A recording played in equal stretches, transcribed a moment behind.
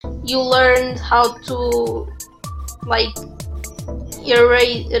you learned how to like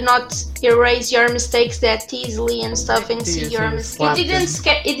not erase your mistakes that easily and stuff, and see your mistakes. She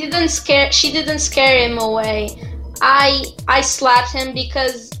didn't scare him away. I slapped him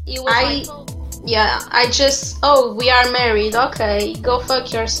because it was we are married. Okay, go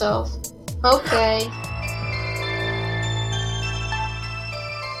fuck yourself. Okay.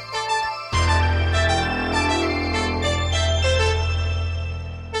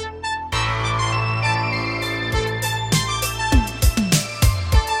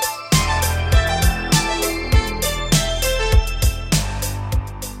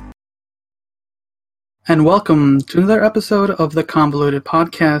 And welcome to another episode of the Convoluted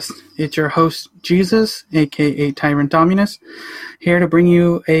Podcast. It's your host, Jesus, aka Tyrant Dominus, here to bring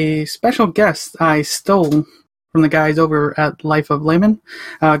you a special guest I stole from the guys over at Life of Layman.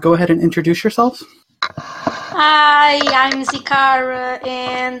 Go ahead and introduce yourself. Hi, I'm Xicara,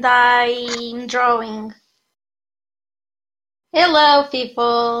 and I'm drawing. Hello,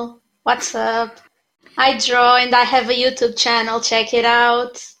 people. What's up? I draw, and I have a YouTube channel. Check it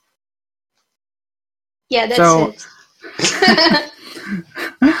out. Yeah, that's it.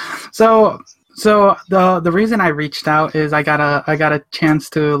 So the reason I reached out is I got a chance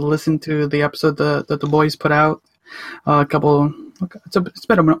to listen to the episode that the boys put out it's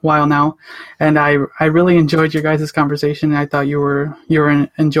been a while now, and I really enjoyed your guys' conversation, and I thought you were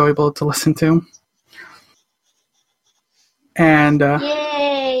enjoyable to listen to. And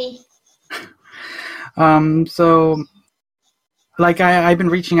yay! So like I've been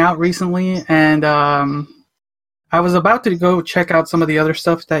reaching out recently, and I was about to go check out some of the other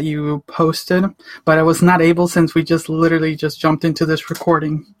stuff that you posted, but I was not able since we just literally jumped into this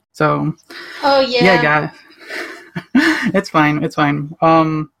recording. So yeah, guys. It's fine.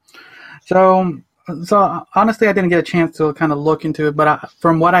 So honestly, I didn't get a chance to kind of look into it, but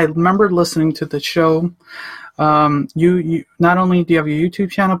from what I remember listening to the show, you not only do you have your YouTube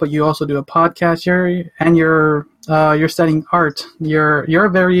channel, but you also do a podcast. You're studying art. You're a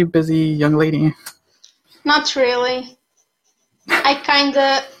very busy young lady. Not really. I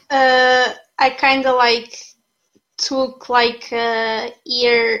kinda like took like a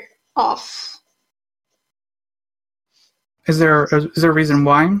year off. Is there a reason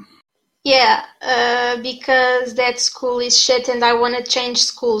why? Yeah, because that school is shit, and I want to change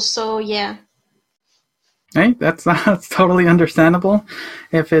schools. So yeah. Hey, that's totally understandable.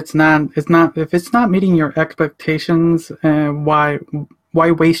 If it's not meeting your expectations, why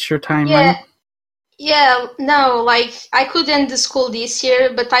waste your time? Yeah. Right? Yeah, no, like I could end the school this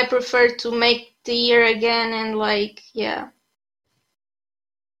year, but I prefer to make the year again, and like yeah.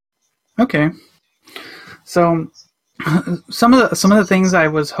 Okay. So some of the things I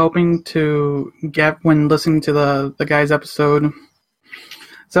was hoping to get when listening to the guys' episode.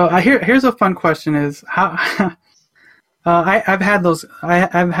 So here's a fun question: is how I've had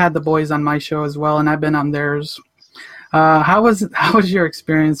the boys on my show as well, and I've been on theirs. How was your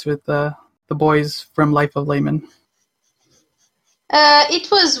experience with the boys from Life of Layman? It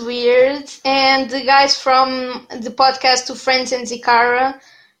was weird, and the guys from the podcast Two Friends and Xicara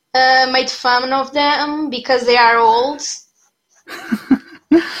made fun of them because they are old.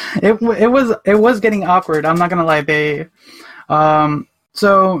 It was getting awkward. I'm not gonna lie.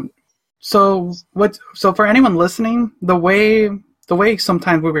 So for anyone listening, the way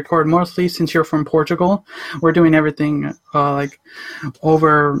sometimes we record, mostly since you're from Portugal, we're doing everything like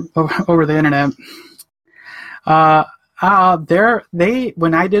over the internet.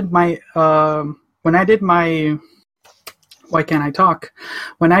 When I did my why can't I talk?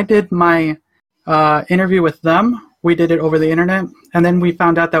 When I did my interview with them, we did it over the internet, and then we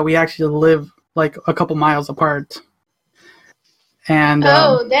found out that we actually live like a couple miles apart. And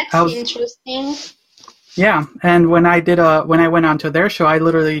that's interesting. Yeah, and when I went onto their show, I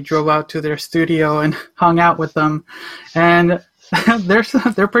literally drove out to their studio and hung out with them, and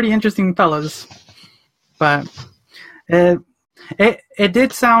they're pretty interesting fellas. But it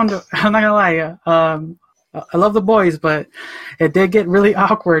did sound, I'm not gonna lie, I love the boys, but it did get really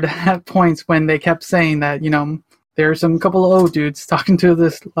awkward at points when they kept saying that, there are some couple of old dudes talking to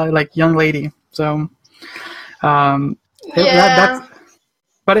this like young lady. So yeah.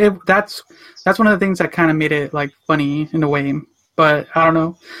 That's one of the things that kind of made it like funny in a way. But I don't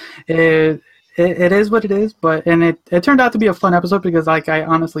know, it is what it is. But it turned out to be a fun episode because like I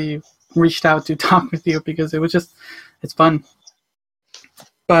honestly reached out to talk with you because it's fun.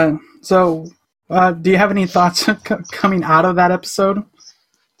 But so, do you have any thoughts coming out of that episode?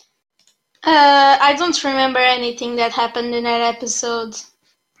 I don't remember anything that happened in that episode.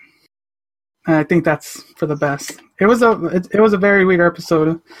 And I think that's for the best. It was a very weird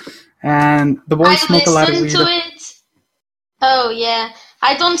episode, and the boys smoke a lot of weed. I listened to it. Oh yeah,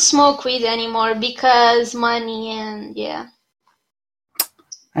 I don't smoke weed anymore because money and yeah.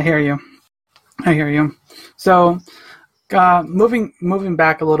 I hear you. So, moving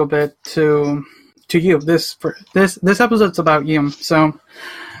back a little bit to you. This episode's about you. So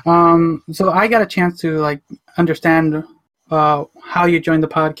I got a chance to like understand how you joined the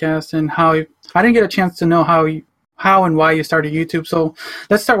podcast and how I didn't get a chance to know how and why you started YouTube. So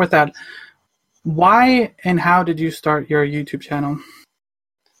let's start with that. Why and how did you start your YouTube channel?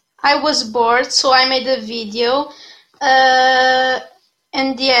 I was bored, so I made a video.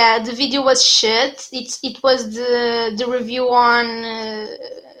 And yeah, the video was shit. It was the review on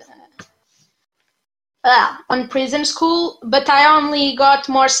prison school, but I only got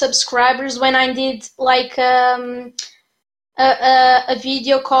more subscribers when I did like a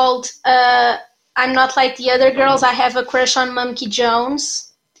video called "I'm Not Like the Other Girls. I Have a Crush on Monkey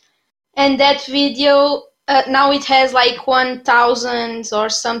Jones," and that video now it has like 1,000 or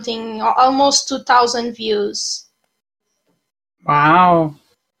something, almost 2,000 views. Wow,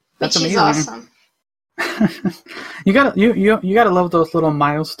 that's which amazing. Is awesome. you gotta love those little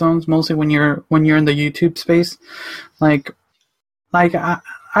milestones, mostly when you're in the YouTube space. Like I've been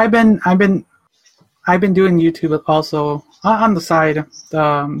doing YouTube also on the side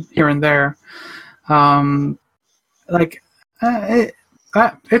here and there.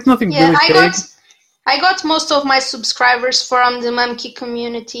 It's nothing really big. I got most of my subscribers from the monkey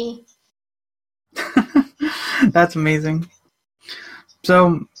community. That's amazing.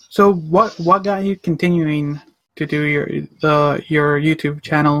 So what got you continuing to do your YouTube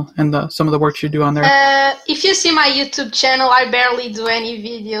channel and some of the work you do on there? If you see my YouTube channel, I barely do any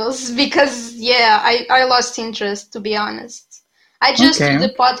videos because I lost interest, to be honest. I just do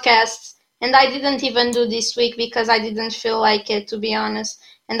the podcast, and I didn't even do this week because I didn't feel like it, to be honest,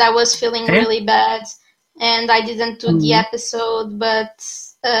 and I was feeling really bad, and I didn't do the episode, but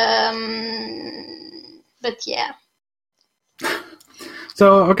yeah.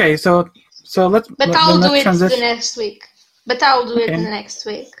 So let's. But I'll do it the next week.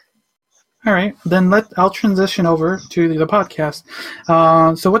 All right, then I'll transition over to the podcast.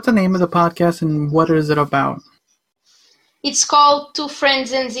 So what's the name of the podcast and what is it about? It's called Two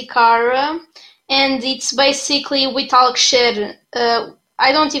Friends and Xicara, and it's basically we talk shit.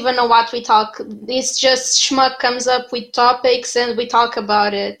 I don't even know what we talk. It's just Schmuck comes up with topics and we talk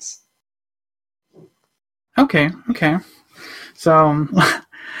about it. Okay. So,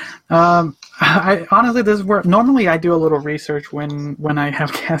 I honestly, this is where normally I do a little research when I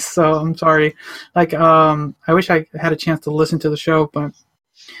have guests. So I'm sorry. Like, I wish I had a chance to listen to the show,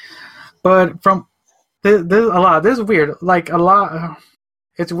 but from there's a lot. This is weird. Like a lot.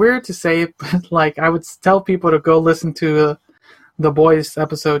 It's weird to say, but like I would tell people to go listen to the boys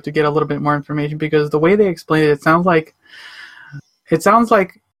episode to get a little bit more information because the way they explain it sounds like it's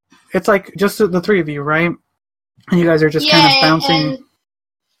like just the three of you, right? And you guys are just kind of bouncing.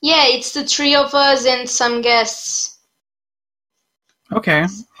 It's the three of us and some guests. Okay.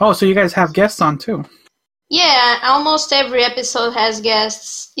 Oh, so you guys have guests on too? Yeah, almost every episode has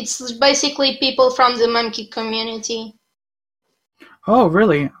guests. It's basically people from the monkey community. Oh,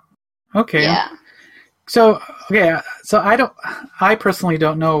 really? Okay. Yeah. So I personally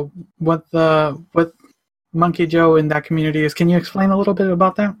don't know what Monkey Joe in that community is. Can you explain a little bit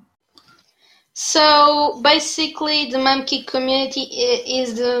about that? So basically the monkey community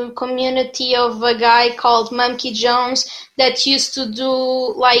is the community of a guy called Monkey Jones that used to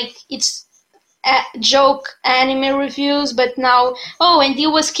do it's joke anime reviews, but now and he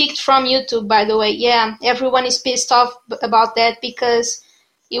was kicked from YouTube, by the way. Yeah, everyone is pissed off about that because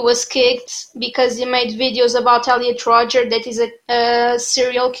he was kicked because he made videos about Elliot Rodger, that is a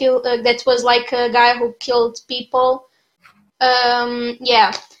serial killer, that was like a guy who killed people.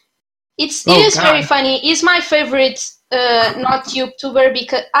 It is very funny. He's my favorite not YouTuber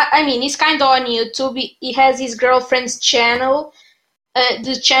because I mean he's kind of on YouTube. He has his girlfriend's channel.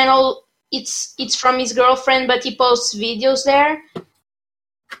 The channel it's from his girlfriend, but he posts videos there.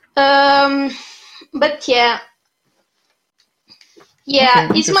 But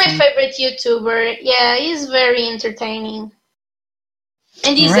he's my favorite YouTuber. Yeah, he's very entertaining,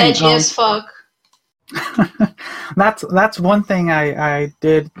 and he's edgy as fuck. That's one thing I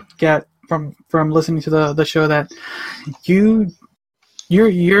did get from listening to the show, that you're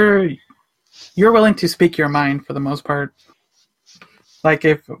willing to speak your mind for the most part. Like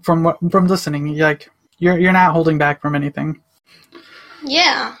if from listening, you're not holding back from anything.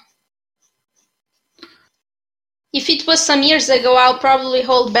 Yeah. If it was some years ago, I'll probably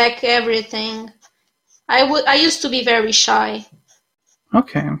hold back everything. I used to be very shy.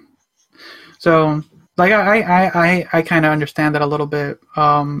 Okay. So, like, I kind of understand that a little bit.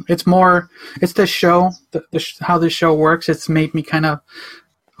 It's the show, how this show works. It's made me kind of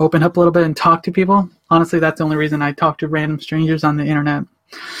open up a little bit and talk to people. Honestly, that's the only reason I talk to random strangers on the internet,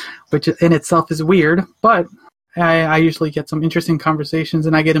 which in itself is weird, but I usually get some interesting conversations,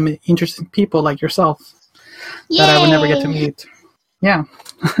 and I get to meet interesting people like yourself that I would never get to meet. Yeah.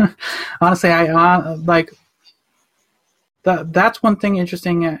 Honestly, that's one thing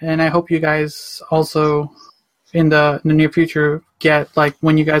interesting, and I hope you guys also in the near future get, like,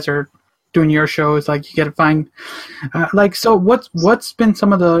 when you guys are doing your shows, like, you get to find so what's been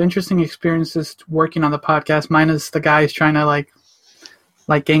some of the interesting experiences working on the podcast minus the guys trying to like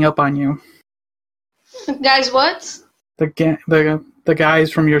gang up on you? Guys, what? The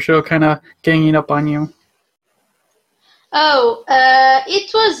guys from your show kind of ganging up on you. Oh, it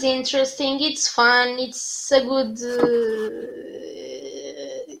was interesting. It's fun. It's a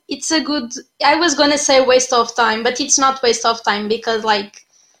good. I was gonna say waste of time, but it's not waste of time because like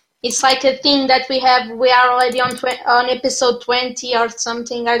it's like a thing that we have. We are already on episode 20 or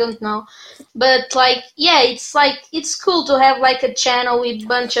something. I don't know, but like yeah, it's cool to have like a channel with a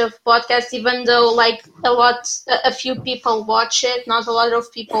bunch of podcasts. Even though like a few people watch it, not a lot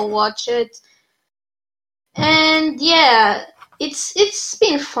of people watch it. And yeah, it's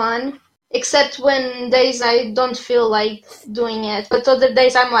been fun. Except when days I don't feel like doing it, but other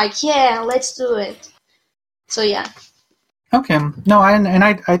days I'm like, yeah, let's do it. So yeah. Okay. No,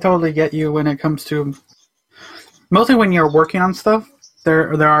 I totally get you when it comes to mostly when you're working on stuff.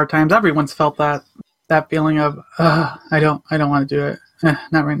 There are times everyone's felt that feeling of I don't want to do it.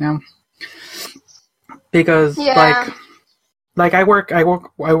 Not right now. Because like I work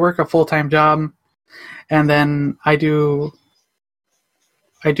a full-time job, and then I do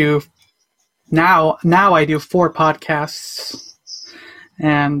now I do 4 podcasts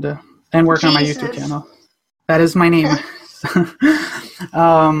and work on my YouTube channel. That is my name.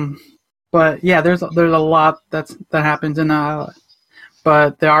 But yeah, there's a lot that happens,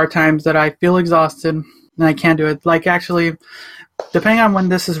 but there are times that I feel exhausted and I can't do it. Like, actually, depending on when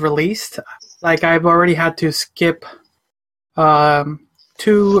this is released, like, I've already had to skip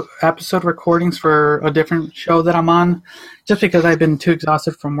 2 episode recordings for a different show that I'm on, just because I've been too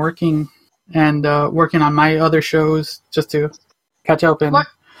exhausted from working and working on my other shows just to catch up. And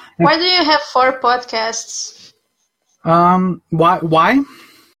why do you have 4 podcasts? Why?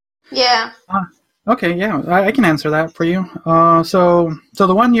 Yeah. Okay, yeah, I can answer that for you. So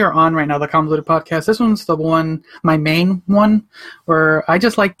the one you're on right now, the Convoluted Podcast, this one's my main one, where I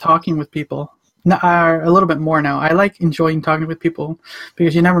just like talking with people. A little bit more now. I like enjoying talking with people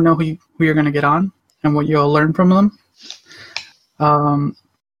because you never know who you're going to get on and what you'll learn from them.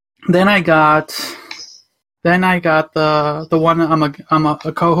 Then I got the one I'm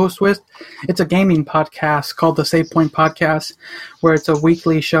a co-host with. It's a gaming podcast called the Save Point Podcast, where it's a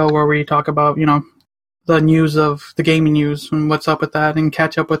weekly show where we talk about, the news of the gaming news and what's up with that and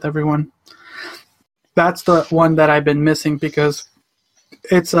catch up with everyone. That's the one that I've been missing because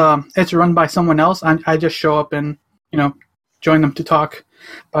it's run by someone else. I just show up and join them to talk,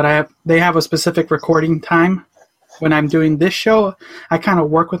 but they have a specific recording time. When I'm doing this show, I kind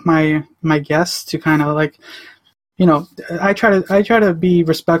of work with my guests to kind of like, I try to be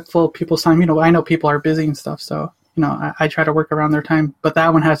respectful of people's time. I know people are busy and stuff, so I try to work around their time. But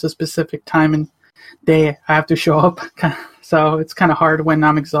that one has a specific time and day I have to show up, so it's kind of hard when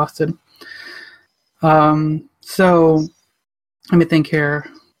I'm exhausted. So let me think here.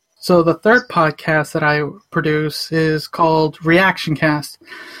 So the third podcast that I produce is called Reaction Cast.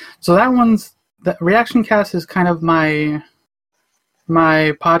 So the Reaction Cast is kind of my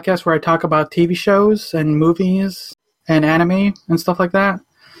podcast where I talk about TV shows and movies and anime and stuff like that.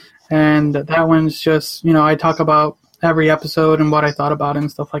 And that one's just, I talk about every episode and what I thought about it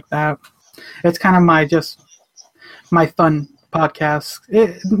and stuff like that. It's kind of my fun podcast.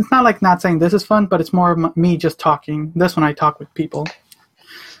 It's not like not saying this is fun, but it's more of me just talking. This one I talk with people.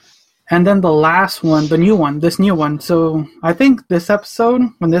 And then the last one, this new one. So I think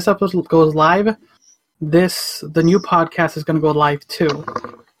when this episode goes live, the new podcast is going to go live too.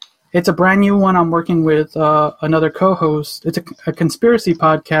 It's a brand new one. I'm working with another co-host. It's a conspiracy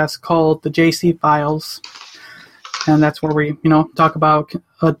podcast called the JC Files. And that's where we, talk about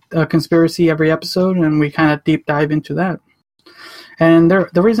a conspiracy every episode, and we kind of deep dive into that. And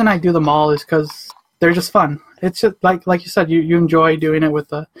the reason I do them all is because they're just fun. It's just like you said, you enjoy doing it with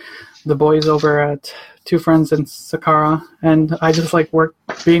the boys over at Two Friends in Xicara, and I just like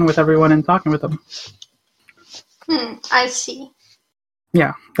being with everyone and talking with them. I see.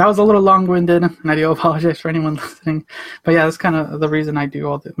 Yeah, that was a little long-winded, and I do apologize for anyone listening. But yeah, that's kind of the reason I do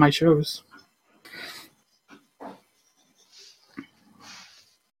all my shows.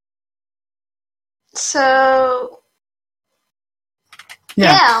 So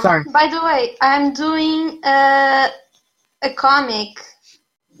Yeah, sorry. by the way, I'm doing a comic.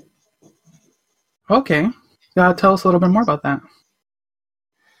 Okay, tell us a little bit more about that.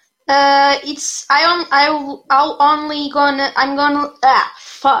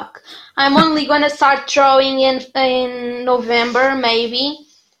 I'm only gonna start drawing in November maybe.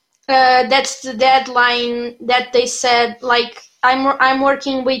 That's the deadline that they said. Like I'm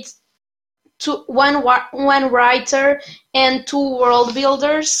working with one writer and 2 world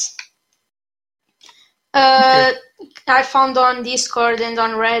builders. Okay. I found on Discord and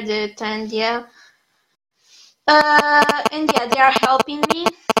on Reddit, and yeah. They are helping me.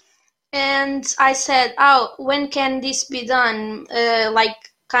 And I said, "Oh, when can this be done?"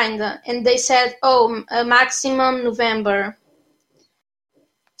 Kinda. And they said, "Oh, maximum November."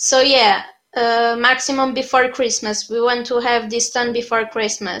 So yeah, maximum before Christmas. We want to have this done before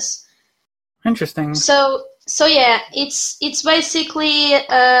Christmas. Interesting. So yeah, it's basically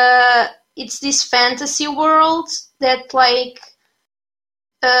it's this fantasy world that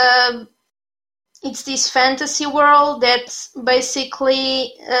it's this fantasy world that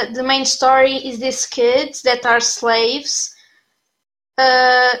basically the main story is these kids that are slaves,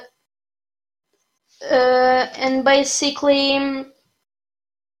 and basically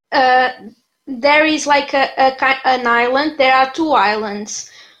there is like an island. There are 2 islands.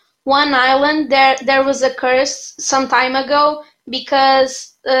 One island there was a curse some time ago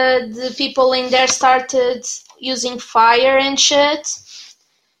because the people in there started using fire and shit.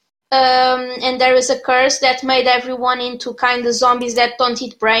 And there is a curse that made everyone into kind of zombies that don't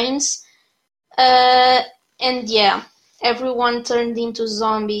eat brains. And yeah, everyone turned into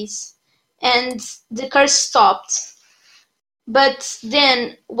zombies. And the curse stopped. But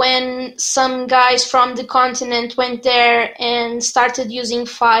then when some guys from the continent went there and started using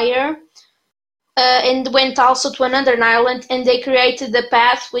fire, and went also to another island, and they created a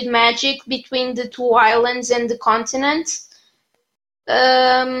path with magic between the 2 islands and the continent.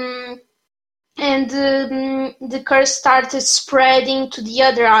 And the curse started spreading to the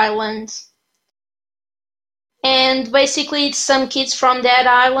other island. And basically it's some kids from that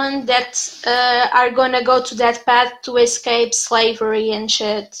island that are gonna go to that path to escape slavery and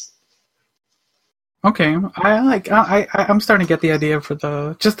shit. Okay, I'm starting to get the idea for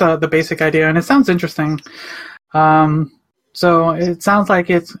the basic idea, and it sounds interesting. So it sounds like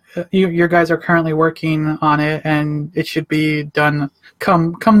it's your guys are currently working on it, and it should be done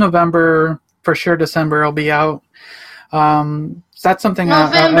come November. For sure, December will be out. That's something.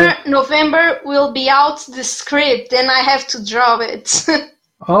 November will be out the script, and I have to draw it.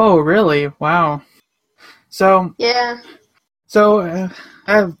 Oh, really? Wow. So yeah. So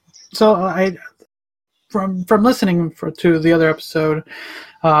I from listening to the other episode,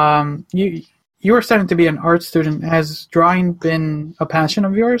 you were starting to be an art student. Has drawing been a passion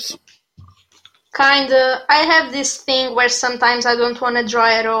of yours? Kinda. I have this thing where sometimes I don't want to draw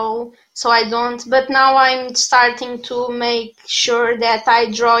at all, so I don't. But now I'm starting to make sure that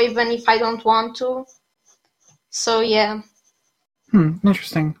I draw even if I don't want to. So yeah.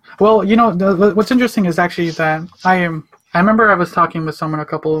 Interesting. Well, what's interesting is actually that I remember I was talking with someone a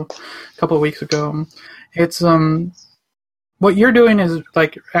couple weeks ago. It's what you're doing is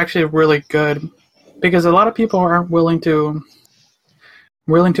like actually really good because a lot of people aren't willing to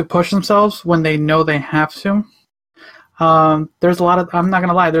push themselves when they know they have to. There's a lot of, I'm not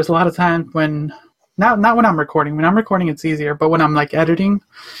gonna lie, there's a lot of times when not when I'm recording. When I'm recording it's easier, but when I'm like editing,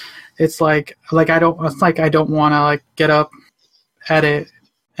 it's like I don't want to like get up, edit,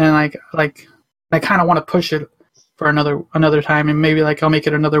 and like I kind of want to push it for another time, and maybe like I'll make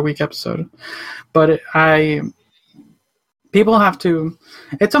it another week episode. But people have to.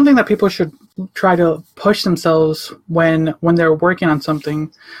 It's something that people should try to push themselves when they're working on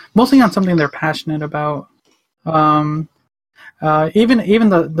something, mostly on something they're passionate about. Even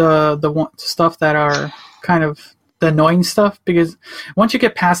the stuff that are kind of the annoying stuff, because once you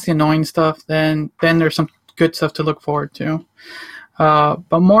get past the annoying stuff, then there's some good stuff to look forward to.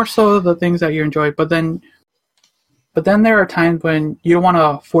 But more so the things that you enjoy. But then there are times when you don't want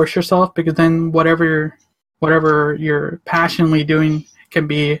to force yourself, because then whatever you're passionately doing can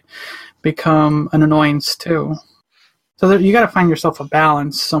become an annoyance too. So you got to find yourself a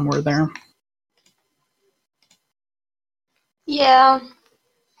balance somewhere there. Yeah.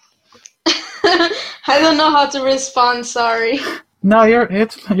 I don't know how to respond. Sorry. No, you're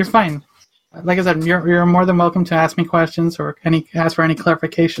fine. like I said, you're more than welcome to ask me questions or ask for any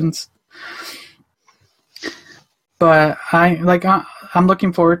clarifications. But I'm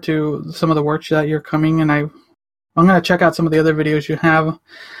looking forward to some of the work that you're coming, and I'm going to check out some of the other videos you have.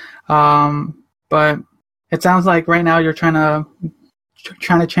 But it sounds like right now you're trying to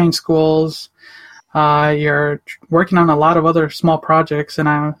change schools. You're working on a lot of other small projects,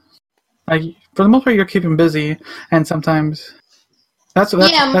 and for the most part, you're keeping busy. And sometimes that's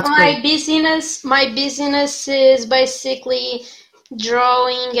my great. business is basically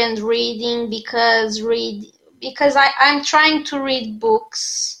drawing and reading because I'm trying to read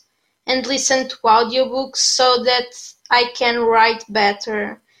books and listen to audiobooks so that I can write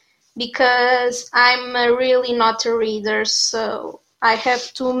better, because I'm really not a reader, so I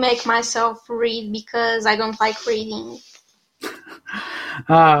have to make myself read because I don't like reading.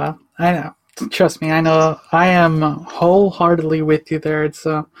 I know. Trust me, I know. I am wholeheartedly with you there. It's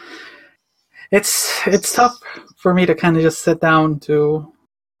tough for me to kind of just sit down to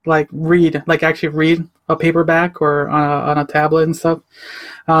actually read a paperback or on a tablet and stuff.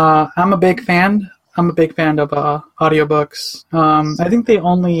 I'm a big fan. I'm a big fan of audiobooks. I think the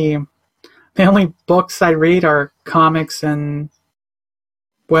only books I read are comics and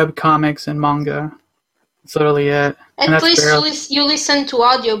web comics and manga. That's literally it. At least you listen to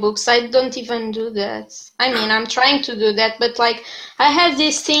audiobooks. I don't even do that. I mean, I'm trying to do that, but like I have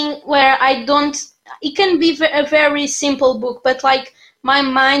this thing where I don't. It can be a very simple book, but like my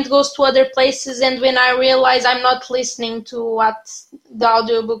mind goes to other places, and when I realize I'm not listening to what the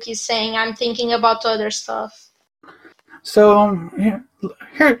audiobook is saying, I'm thinking about other stuff. So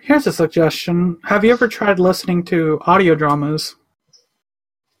here's a suggestion. Have you ever tried listening to audio dramas?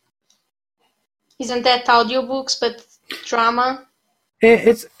 Isn't that audiobooks, but drama?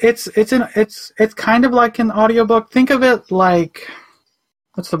 It's kind of like an audiobook. Think of it like,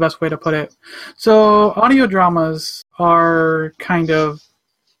 what's the best way to put it? So audio dramas are kind of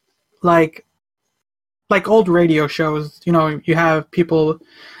like old radio shows. You know, you have people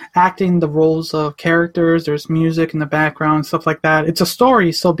acting the roles of characters. There's music in the background, stuff like that. It's a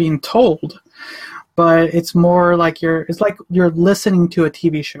story still being told, but it's more like you're listening to a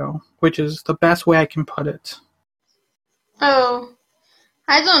TV show, which is the best way I can put it. Oh,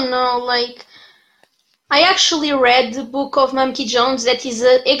 I don't know, like, I actually read the book of Monkey Jones. That is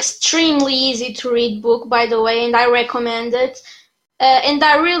an extremely easy to read book, by the way, and I recommend it. And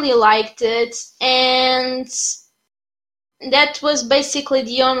I really liked it, and that was basically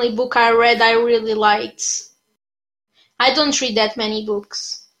the only book I read I really liked. I don't read that many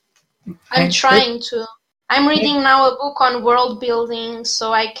books. I'm trying to. I'm reading now a book on world building,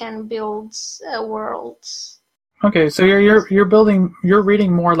 so I can build a world. Okay, so you're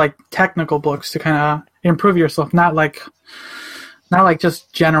reading more like technical books to kind of improve yourself, not like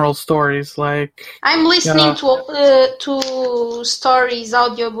just general stories. Like I'm listening to stories,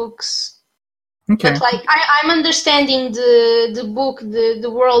 audiobooks. Okay. But like I'm understanding the book,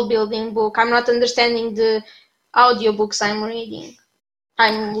 the world building book. I'm not understanding the audiobooks I'm reading.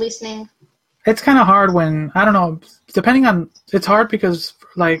 I'm listening. It's kind of hard when, I don't know, it's hard because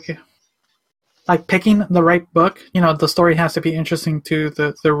like picking the right book, you know, the story has to be interesting to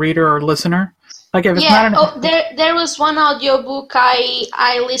the reader or listener. Like if it's not there was one audiobook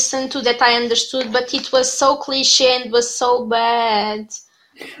I listened to that I understood, but it was so cliche and was so bad.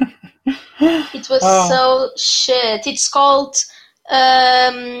 It was so shit. It's called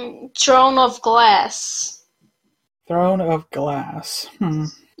Throne of Glass. Throne of Glass.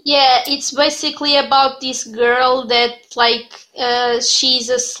 Yeah, it's basically about this girl that, like, she's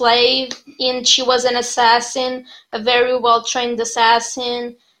a slave and she was an assassin, a very well-trained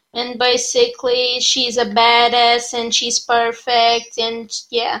assassin, and basically she's a badass and she's perfect, and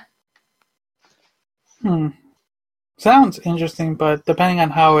yeah. Sounds interesting, but depending on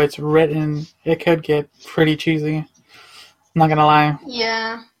how it's written, it could get pretty cheesy. I'm not gonna lie.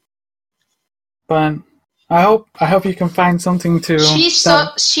 Yeah. But I hope you can find something to. She's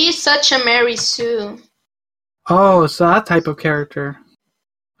such a Mary Sue. Oh, so that type of character.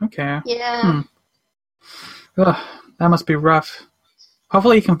 Okay. Yeah. Ugh, that must be rough.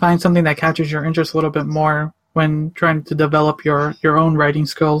 Hopefully you can find something that catches your interest a little bit more when trying to develop your own writing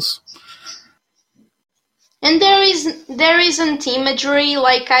skills. And there isn't imagery,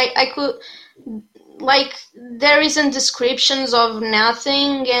 like I could, like, there isn't descriptions of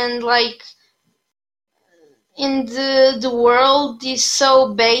nothing, and like in the world is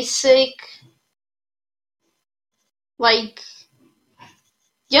so basic. Like,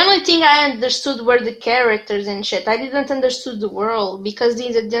 the only thing I understood were the characters and shit. I didn't understood the world because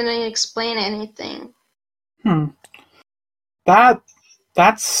they didn't explain anything.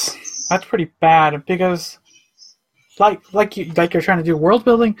 That's That's pretty bad because you're trying to do world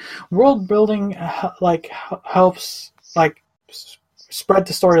building. World building helps spread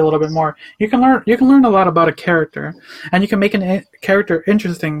the story a little bit more. You can learn a lot about a character, and you can make a character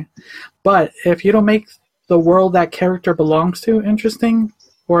interesting. But if you don't make the world that character belongs to interesting,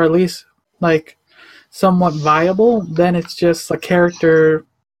 or at least like somewhat viable, then it's just a character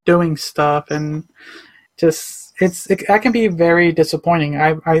doing stuff, and that can be very disappointing.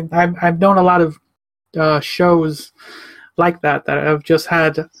 I've known a lot of shows like that have just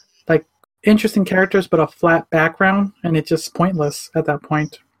had like interesting characters but a flat background, and it's just pointless at that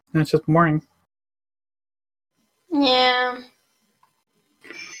point, and it's just boring. Yeah.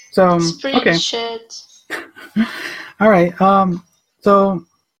 So it's pretty shit. All right. So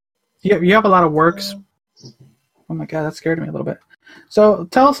you have a lot of works. Oh my god, that scared me a little bit. So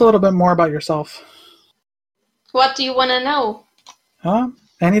tell us a little bit more about yourself. What do you want to know?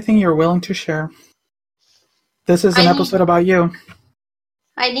 Anything you're willing to share. This is an episode about you.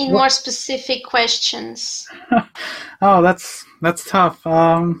 I need more specific questions. Oh, that's tough.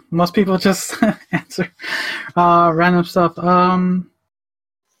 Most people just answer random stuff.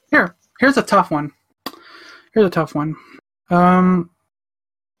 Here's a tough one.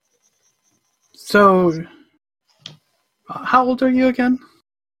 So, how old are you again?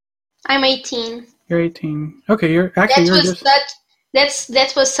 I'm 18. You're 18. Okay, that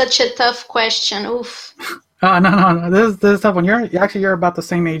was such a tough question. Oof. No. This is a tough one. You're about the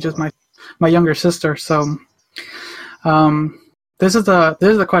same age as my younger sister. So, this is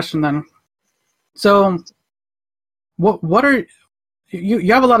the question then. So, what are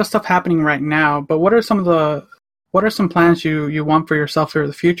you have a lot of stuff happening right now, but what are some plans you want for yourself for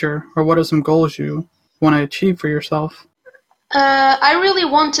the future, or what are some goals you want to achieve for yourself? I really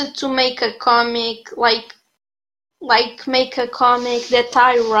wanted to make a comic, like make a comic that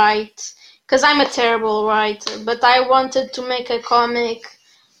I write, because I'm a terrible writer, but I wanted to make a comic.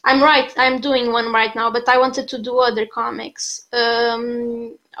 I'm doing one right now, but I wanted to do other comics.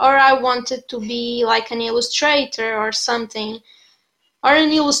 Or I wanted to be like an illustrator or something. Or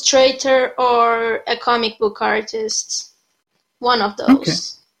an illustrator or a comic book artist. One of those. Okay.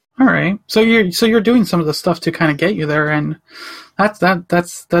 All right. So you're doing some of the stuff to kind of get you there, and that's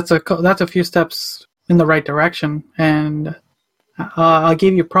a few steps in the right direction, and I'll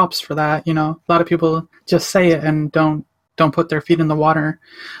give you props for that. You know, a lot of people just say it and don't put their feet in the water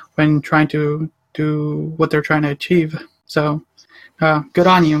when trying to do what they're trying to achieve. So, good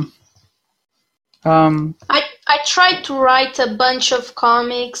on you. I tried to write a bunch of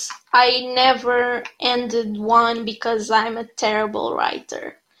comics. I never ended one because I'm a terrible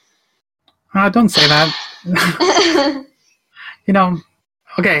writer. Don't say that. You know,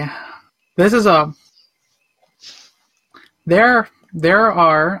 okay. This is there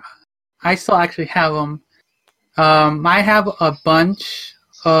are. I still actually have them. I have a bunch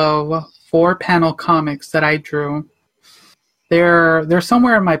of 4-panel comics that I drew. They're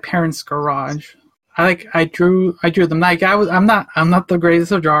somewhere in my parents' garage. I drew them. Like I'm not the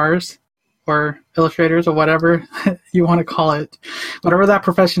greatest of drawers or illustrators or whatever you want to call it. Whatever that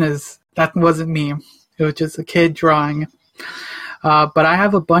profession is, that wasn't me. It was just a kid drawing. But I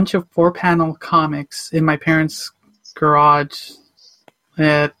have a bunch of 4-panel comics in my parents' garage.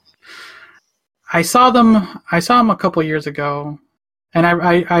 I saw them a couple years ago, and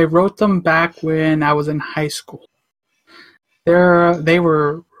I wrote them back when I was in high school. They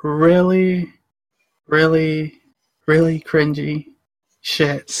were really, really, really cringy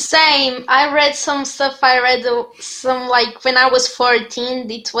shit. Same. I read some stuff. I read some like when I was 14.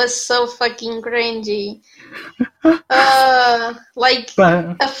 It was so fucking cringy. Like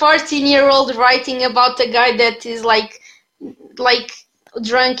a 14-year-old writing about a guy that is like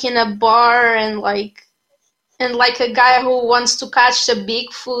drunk in a bar and like a guy who wants to catch the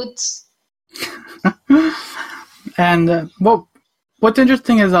Bigfoot. And what's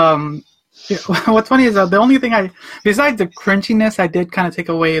interesting is what's funny is the only thing besides the cringiness, I did kind of take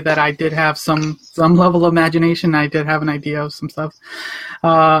away that I did have some level of imagination. I did have an idea of some stuff.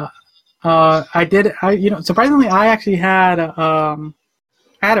 Surprisingly, I actually had a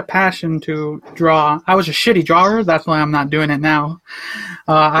passion to draw. I was a shitty drawer. That's why I'm not doing it now.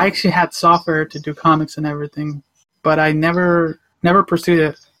 I actually had software to do comics and everything, but I never pursued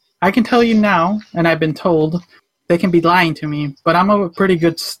it. I can tell you now, and I've been told, they can be lying to me, but I'm a pretty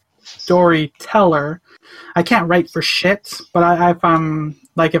good storyteller. I can't write for shit, but if I'm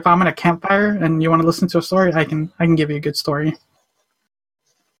in a campfire and you want to listen to a story, I can give you a good story.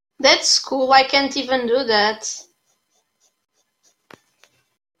 That's cool. I can't even do that.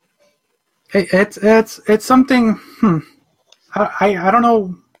 It's something. I don't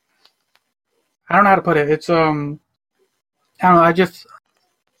know. I don't know how to put it. It's I don't know.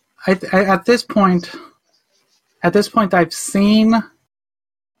 At this point, I've seen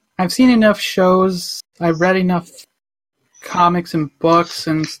enough shows. I've read enough comics and books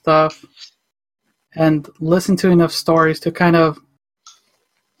and stuff, and listened to enough stories to kind of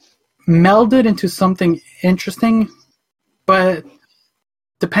meld it into something interesting. But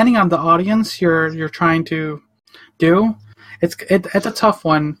depending on the audience you're trying to do, it's a tough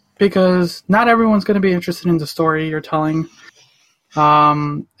one because not everyone's going to be interested in the story you're telling.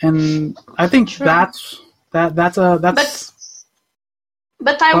 And I think True. that's. But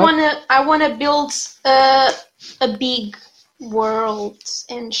I wanna build a big world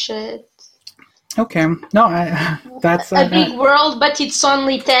and shit. Okay, no, that's a big world, but it's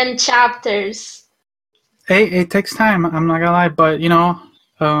only 10 chapters. It takes time. I'm not gonna lie, but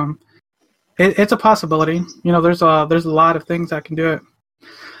it's a possibility. There's a lot of things that can do it.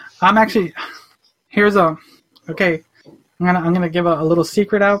 I'm actually okay. I'm gonna give a little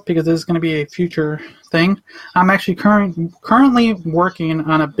secret out because this is gonna be a future thing. I'm actually currently working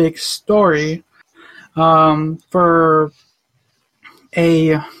on a big story for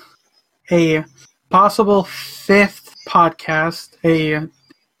a possible 5th podcast,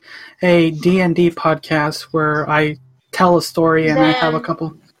 a D&D podcast where I tell a story and I have a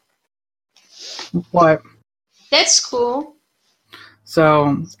couple. What? That's cool.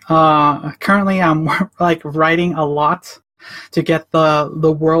 So currently I'm writing a lot to get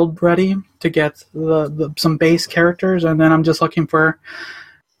the world ready, to get some base characters, and then I'm just looking for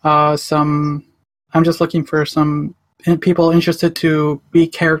some people interested to be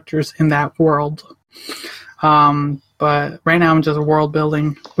characters in that world. But right now I'm just world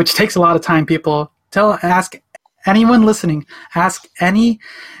building, which takes a lot of time. People ask anyone listening, ask any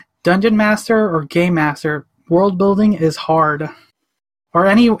dungeon master or game master. World building is hard, or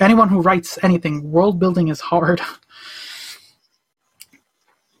anyone who writes anything. World building is hard.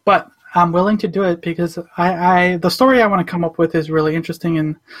 But I'm willing to do it because the story I want to come up with is really interesting,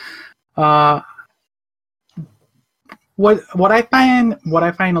 and what I find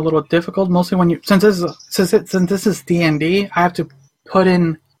a little difficult, mostly when since this is D&D, I have to put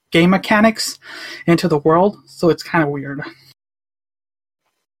in game mechanics into the world, so it's kind of weird.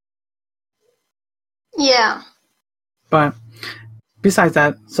 Yeah. But besides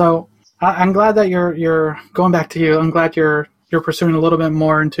that, so I'm glad that you're going back to you. I'm glad you're pursuing a little bit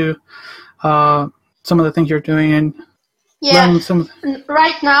more into some of the things you're doing and learning some.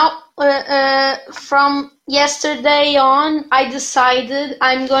 Right now, from yesterday on, I decided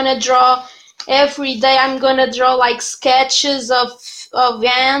I'm gonna draw every day. I'm gonna draw like sketches of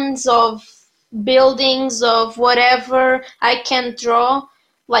ends, of buildings, of whatever I can draw.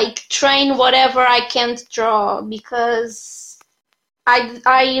 Like train whatever I can't draw because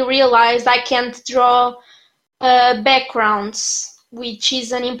I realized I can't draw backgrounds, which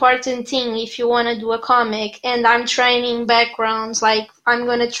is an important thing if you want to do a comic. And I'm training backgrounds, like I'm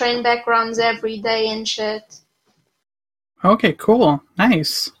gonna train backgrounds every day and shit. Okay, cool,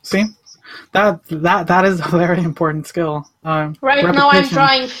 nice. See, that is a very important skill. Right now, I'm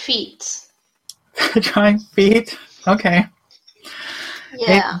drawing feet. Drawing feet. Okay.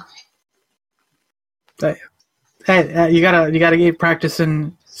 Yeah. Hey, you gotta get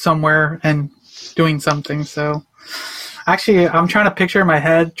practicing somewhere and doing something. So, actually, I'm trying to picture in my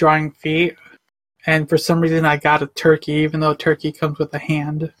head drawing feet, and for some reason, I got a turkey, even though a turkey comes with a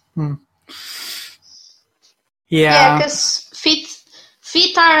hand. Yeah, because feet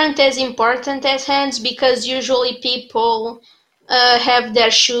aren't as important as hands because usually people have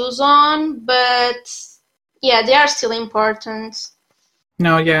their shoes on, but yeah, they are still important.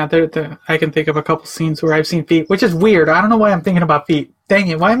 No, yeah, I can think of a couple scenes where I've seen feet, which is weird. I don't know why I'm thinking about feet. Dang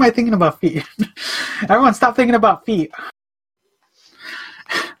it, why am I thinking about feet? Everyone stop thinking about feet.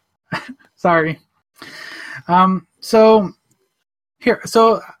 Sorry. So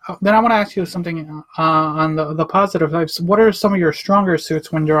then I want to ask you something on the positive types. What are some of your stronger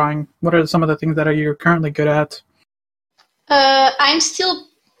suits when drawing? What are some of the things that you're currently good at?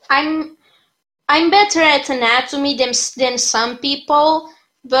 I'm better at anatomy than some people,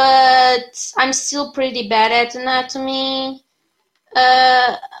 but I'm still pretty bad at anatomy.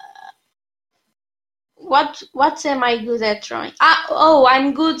 What am I good at drawing?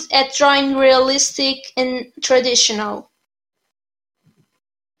 I'm good at drawing realistic and traditional.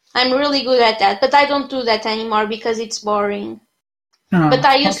 I'm really good at that, but I don't do that anymore because it's boring. But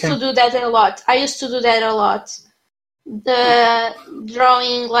I used to do that a lot. The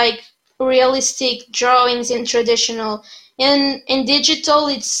drawing like realistic drawings in traditional. In digital,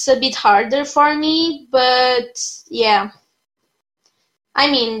 it's a bit harder for me, but yeah. I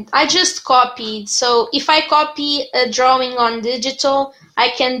mean, I just copied. So if I copy a drawing on digital, I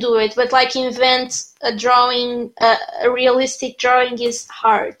can do it. But like invent a drawing, a realistic drawing is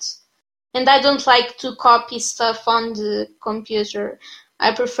hard. And I don't like to copy stuff on the computer.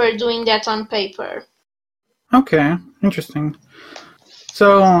 I prefer doing that on paper. Okay, interesting.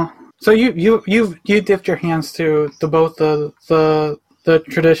 So you dipped your hands to both the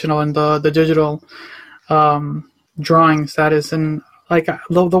traditional and the digital drawings. That is, and like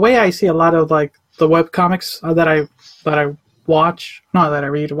the way I see a lot of like the web comics that I watch, not that I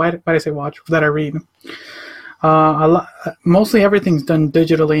read. Why I say watch? That I read. Mostly everything's done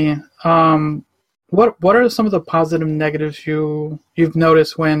digitally. What are some of the positive and negatives you've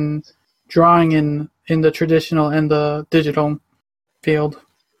noticed when drawing in the traditional and the digital field?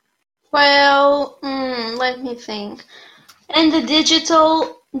 Well, let me think. In the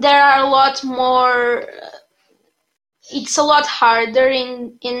digital, there are a lot more. It's a lot harder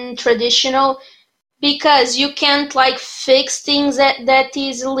in traditional because you can't like fix things that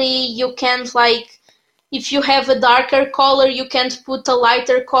easily. You can't like if you have a darker color, you can't put a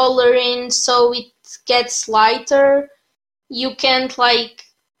lighter color in so it gets lighter. You can't like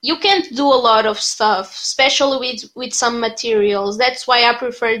you can't do a lot of stuff, especially with some materials. That's why I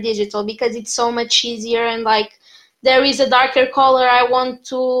prefer digital because it's so much easier and like there is a darker color. I want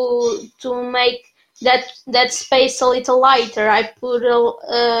to make that space a little lighter. I put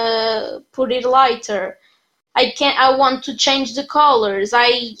it lighter. I want to change the colors.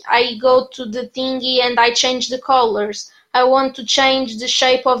 I go to the thingy and I change the colors. I want to change the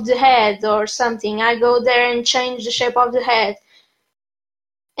shape of the head or something. I go there and change the shape of the head.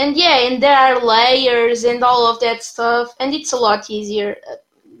 And yeah, and there are layers and all of that stuff, and it's a lot easier.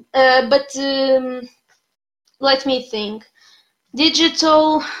 But let me think.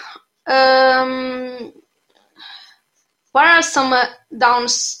 Digital. Um, what are some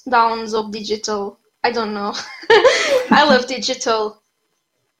downs of digital? I don't know. I love digital.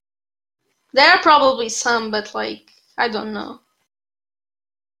 There are probably some, but like I don't know.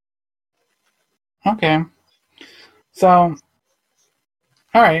 Okay. So,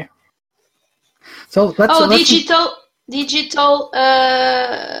 all right. So let's. Digital.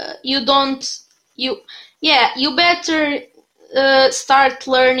 You don't. You better start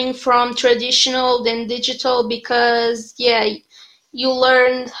learning from traditional than digital because you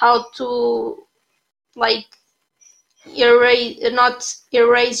learn how to like not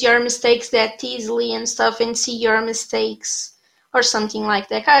erase your mistakes that easily and stuff and see your mistakes or something like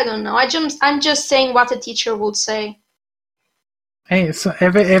that. I don't know. I'm just saying what a teacher would say. Hey, so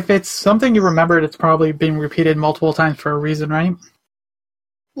if it's something you remembered, it's probably being repeated multiple times for a reason, right?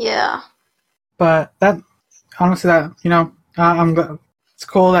 Yeah. But that honestly, it's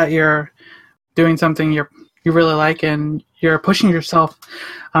cool that you're doing something you really like and you're pushing yourself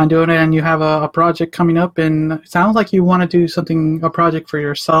on doing it, and you have a project coming up, and it sounds like you want to do a project for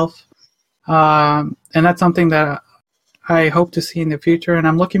yourself, and that's something that I hope to see in the future, and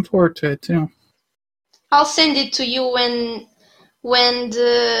I'm looking forward to it too. I'll send it to you when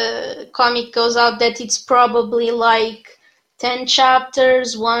the comic goes out. That it's probably like 10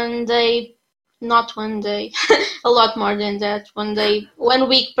 chapters, one day, not one day, a lot more than that. 1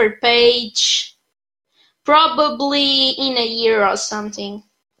 week per page, probably in a year or something.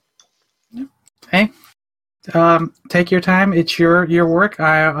 Hey, take your time. It's your work.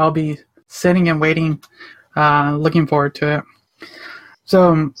 I'll be sitting and waiting, looking forward to it.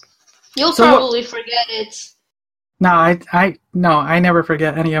 So you'll probably forget it. No, I never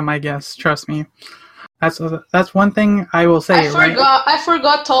forget any of my guests. Trust me. That's one thing I will say. I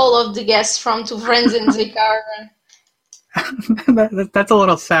forgot all of the guests from Two Friends in Xicara. That's a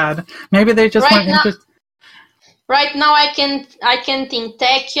little sad. Maybe they just weren't interested. Right now, I can think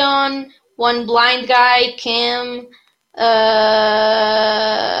Tachyon, one blind guy, Cam,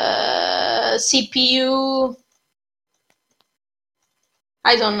 CPU.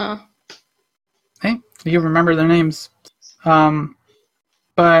 I don't know. Hey, you remember their names,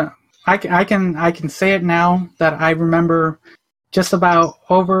 but I can say it now that I remember just about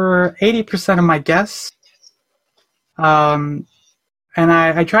over 80% of my guests. And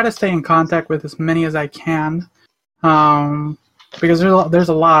I try to stay in contact with as many as I can, because there's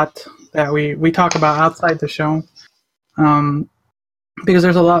a lot that we talk about outside the show. Because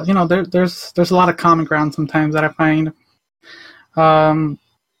there's a lot, there's a lot of common ground sometimes that I find.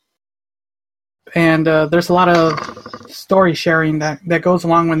 And there's a lot of story sharing that goes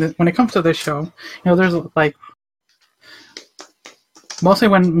along when it comes to this show. There's like mostly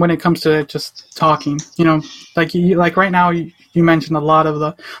when it comes to just talking. Like right now you mentioned a lot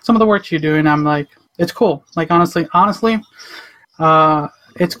of some of the work you do, and I'm like, it's cool. Like honestly,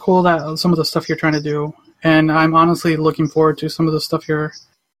 it's cool that some of the stuff you're trying to do, and I'm honestly looking forward to some of the stuff you're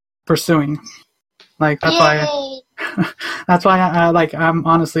pursuing. Like that's Yay! that's why I'm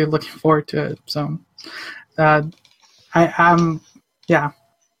honestly looking forward to it. So, I'm yeah.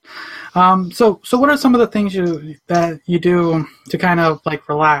 So what are some of the things that you do to kind of like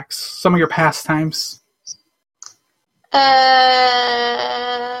relax? Some of your pastimes.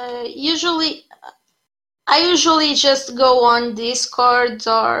 Usually, I usually just go on Discord,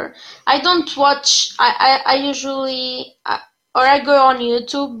 or I don't watch. I usually or I go on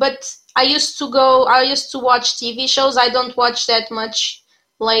YouTube, but I used to watch TV shows. I don't watch that much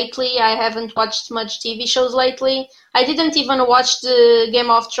lately. I haven't watched much TV shows lately. I didn't even watch the Game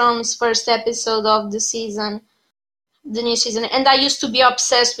of Thrones first episode of the new season, and I used to be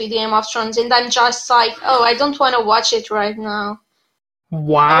obsessed with Game of Thrones, and I'm just like, oh, I don't want to watch it right now.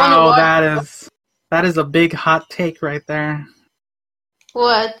 Wow, that is a big hot take right there.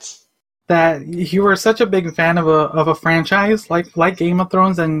 What? That you were such a big fan of a franchise like Game of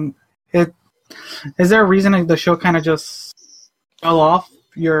Thrones, and is there a reason the show kind of just fell off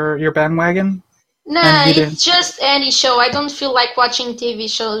your bandwagon? Nah, it's just any show. I don't feel like watching TV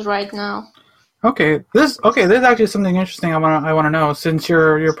shows right now. Okay, there's actually something interesting I want to know, since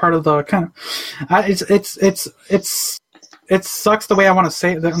you're part of the kind of it sucks the way I want to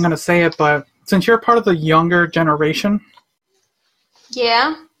say it, that I'm going to say it, but since you're part of the younger generation,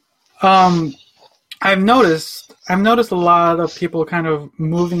 yeah, I've noticed a lot of people kind of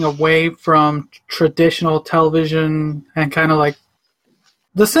moving away from traditional television, and kind of like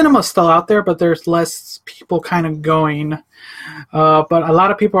the cinema's still out there, but there's less people kind of going. But a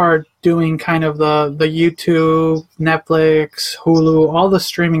lot of people are doing kind of the YouTube, Netflix, Hulu, all the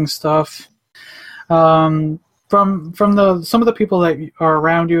streaming stuff. From some of the people that are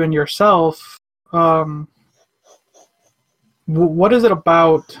around you and yourself, what is it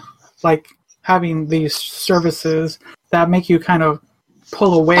about like having these services that make you kind of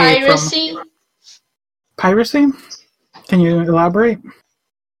pull away from piracy? Can you elaborate?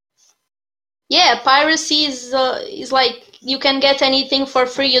 Yeah, piracy is like you can get anything for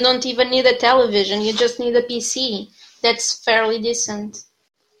free. You don't even need a television. You just need a PC. That's fairly decent.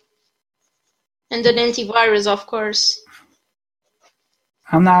 And an antivirus, of course.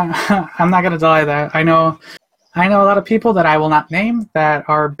 I'm not gonna deny that. I know a lot of people that I will not name that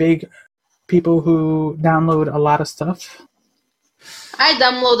are big people who download a lot of stuff. I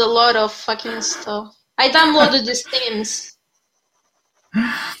download a lot of fucking stuff. I downloaded the Steams.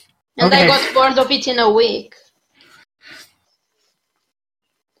 And okay. I got bored of it in a week.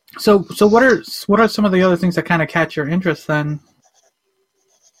 So what are some of the other things that kind of catch your interest then?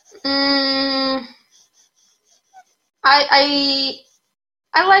 I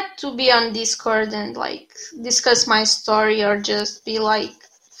like to be on Discord and like discuss my story, or just be like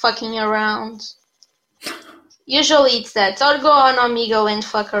fucking around. Usually it's that, or go on Omegle and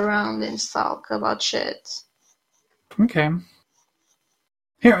fuck around and talk about shit. Okay.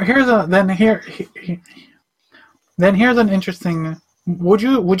 Here's an interesting. Would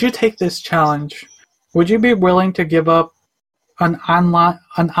you take this challenge? Would you be willing to give up an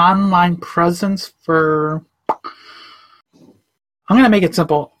online presence for? I'm gonna make it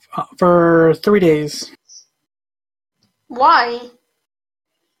simple. For 3 days. Why?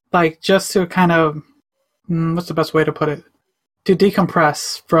 Like, just to kind of, what's the best way to put it? To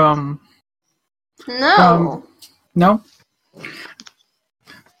decompress from. No. No.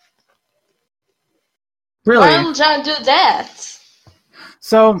 Really? Why would I do that?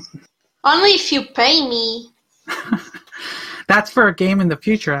 So. Only if you pay me. That's for a game in the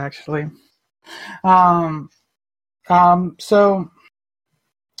future, actually. So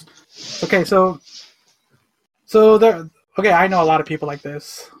there. Okay, I know a lot of people like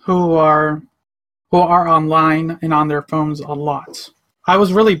this who are online and on their phones a lot. I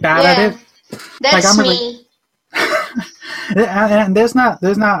was really bad at it. That's like, me. And there's not.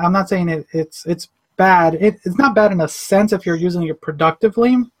 I'm not saying it's bad. It's not bad in a sense if you're using it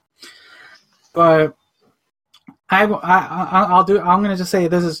productively. But I'm gonna just say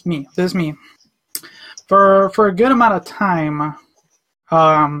this is me. For a good amount of time,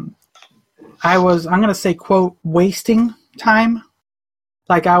 I'm gonna say, quote, wasting time.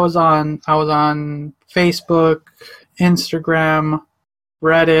 Like I was on Facebook, Instagram,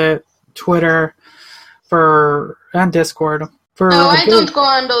 Reddit, Twitter, and Discord. No, I don't go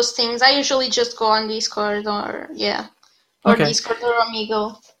on those things. I usually just go on Discord or okay. Discord or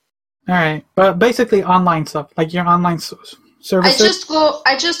Omegle. All right, but basically online stuff, like your online services. I just go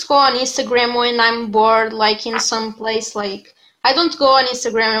on Instagram when I'm bored, like in some place. Like I don't go on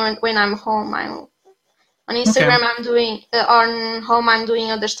Instagram when I'm home. On Okay. Instagram, I'm doing on home. I'm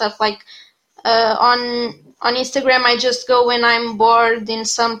doing other stuff like on Instagram. I just go when I'm bored in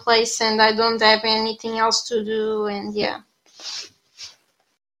some place and I don't have anything else to do, and yeah.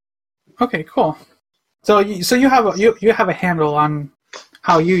 Okay, cool. So you have a handle on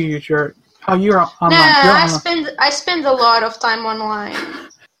how you're online. Nah, I spend a lot of time online.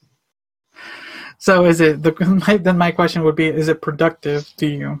 So is it then my question would be, is it productive to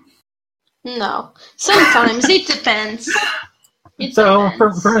you? No, sometimes it depends. So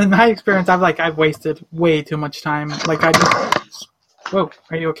for my experience, I've wasted way too much time. Like I just Whoa,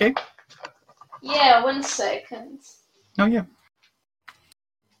 are you okay? Yeah, 1 second. Oh yeah.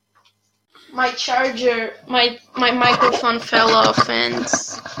 My charger, my microphone fell off and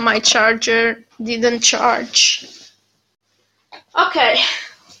my charger didn't charge. Okay,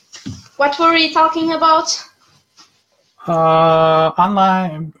 what were we talking about?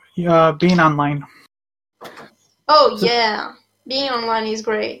 Online, being online. Oh yeah, being online is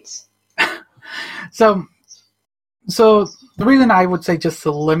great. So the reason I would say just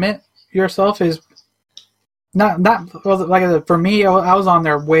to limit yourself is not well, like I said, for me, I was on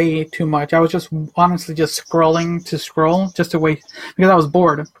there way too much. I was just honestly just scrolling to scroll just to wait because I was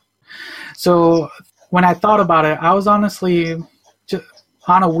bored. So when I thought about it, I was honestly just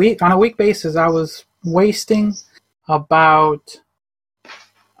on a week basis, I was wasting about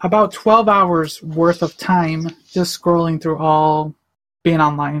 12 hours worth of time just scrolling through all being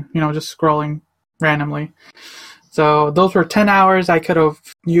online, just scrolling randomly. So those were 10 hours I could have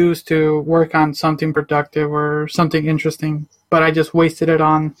used to work on something productive or something interesting, but I just wasted it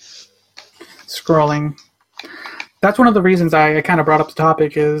on scrolling. That's one of the reasons I kind of brought up the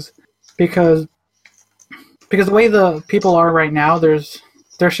topic is because the way the people are right now, there's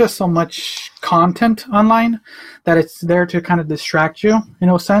just so much content online that it's there to kind of distract you in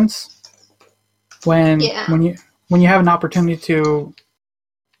a sense. When you have an opportunity to,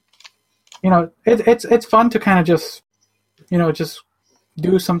 it's fun to kind of just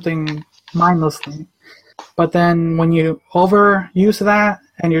do something mindlessly. But then when you overuse that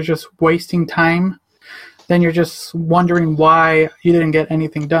and you're just wasting time, then you're just wondering why you didn't get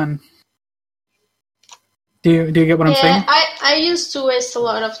anything done. Do you get what I'm saying? I used to waste a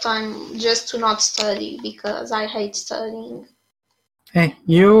lot of time just to not study because I hate studying. Hey,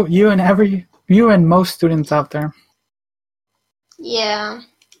 you and most students out there. Yeah.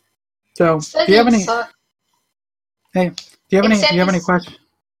 So, Studying do you have any? sucks. Hey, do you have any questions?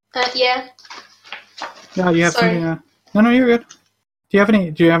 Yeah. No, you have Sorry. something. No, you're good. Do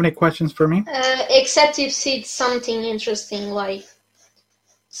you have any questions for me? Except if it's something interesting like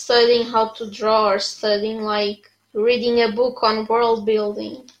studying how to draw or studying like reading a book on world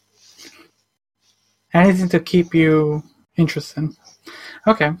building. Anything to keep you interested.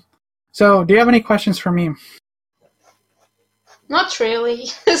 Okay. So, do you have any questions for me? Not really.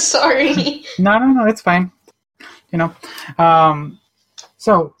 Sorry. No, it's fine.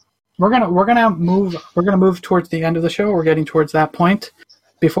 So we're gonna move towards the end of the show. We're getting towards that point.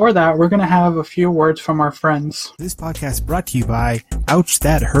 Before that, we're gonna have a few words from our friends. This podcast brought to you by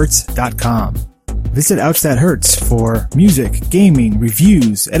OuchThatHurts.com. Visit Ouch That Hurts for music, gaming,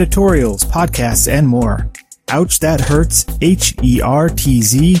 reviews, editorials, podcasts, and more. Ouch That Hurts, HERTZ.com.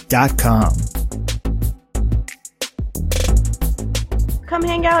 Come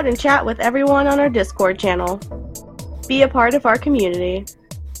hang out and chat with everyone on our Discord channel. Be a part of our community.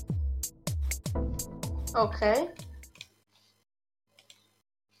 Okay.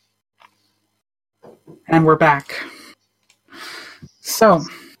 And we're back. So,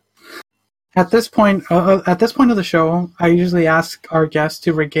 at this point of the show, I usually ask our guests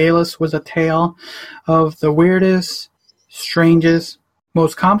to regale us with a tale of the weirdest, strangest,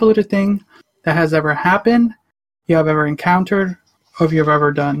 most convoluted thing that has ever happened, you have ever encountered, or you've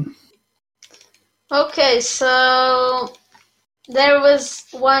ever done. Okay, so there was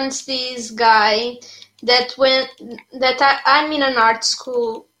once this guy I'm in an art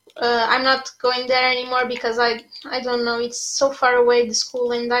school. I'm not going there anymore because I don't know, it's so far away, the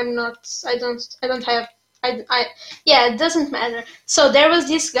school, and it doesn't matter. So there was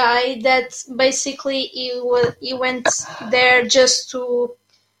this guy that basically he went there just to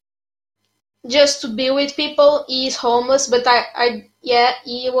be with people. He's homeless, but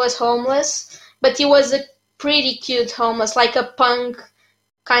he was homeless, but he was a pretty cute homeless, like a punk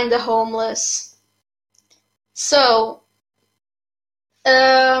kind of homeless. So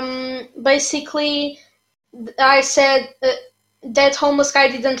basically I said that homeless guy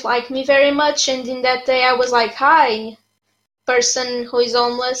didn't like me very much, and in that day I was like, hi, person who is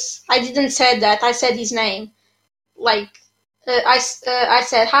homeless. I didn't say that, I said his name. Like I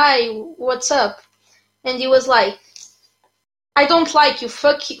said, hi, what's up? and he was like, I don't like you,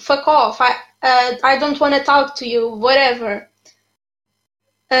 fuck off, I don't want to talk to you, whatever.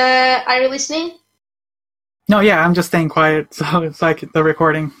 Are you listening? No, yeah, I'm just staying quiet, so it's like the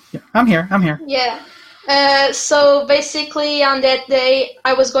recording. Yeah, I'm here. Yeah. So basically on that day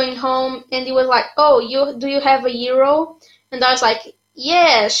I was going home and he was like, oh, do you have a euro? And I was like,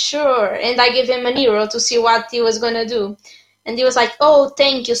 yeah, sure. And I gave him an euro to see what he was gonna do. And he was like, oh,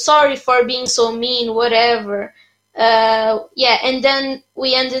 thank you, sorry for being so mean, whatever. Yeah, and then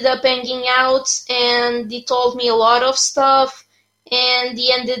we ended up hanging out and he told me a lot of stuff and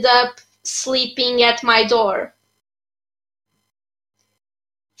he ended up sleeping at my door.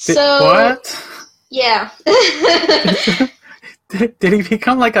 What? Yeah. Did he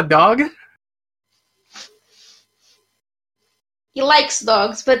become like a dog? He likes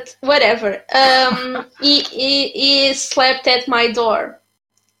dogs, but whatever. He slept at my door.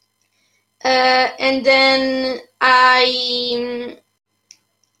 And then I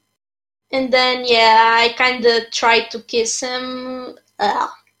kind of tried to kiss him.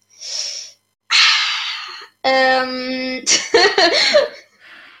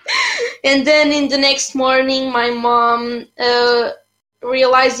 And then in the next morning, my mom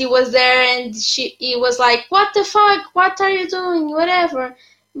realized he was there, and he was like, what the fuck? What are you doing? Whatever.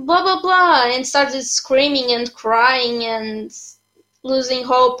 Blah, blah, blah. And started screaming and crying and losing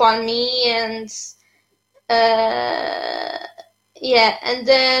hope on me. And yeah, and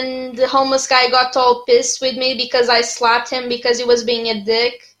then the homeless guy got all pissed with me because I slapped him because he was being a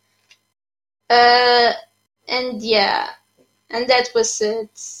dick. And yeah, and that was it.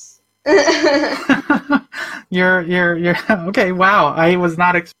 You're okay. Wow, I was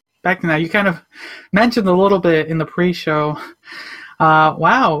not expecting that. You kind of mentioned a little bit in the pre-show.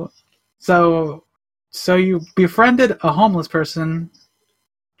 Wow, so you befriended a homeless person,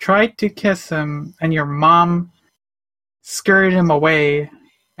 tried to kiss him, and your mom scurried him away,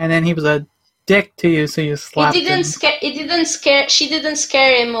 and then he was a dick to you, so you slapped him. She didn't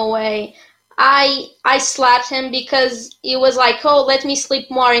scare him away. I slapped him because he was like, oh, let me sleep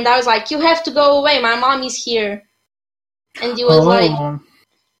more. And I was like, you have to go away. My mom is here. And he was like,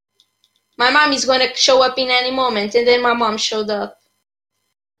 my mom is going to show up in any moment. And then my mom showed up.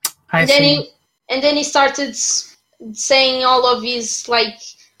 And then he started saying all of his, like,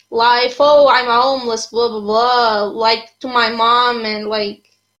 life. Oh, I'm a homeless, blah, blah, blah. Like, to my mom and, like,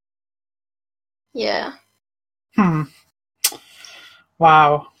 yeah.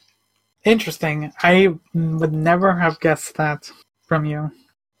 Wow. Interesting. I would never have guessed that from you.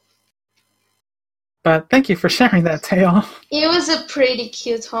 But thank you for sharing that tale. He was a pretty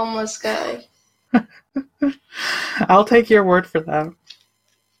cute homeless guy. I'll take your word for that.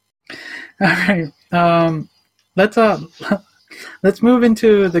 All right. Let's move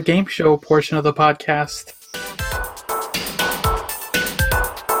into the game show portion of the podcast.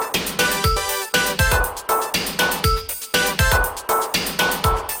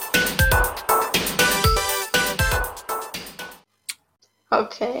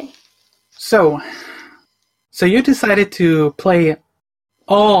 Okay. So you decided to play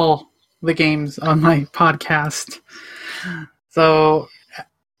all the games on my podcast. So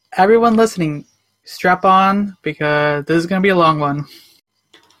everyone listening, strap on because this is going to be a long one.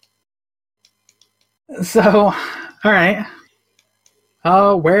 So, all right.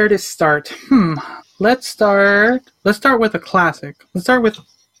 Where to start? Let's start with a classic. Let's start with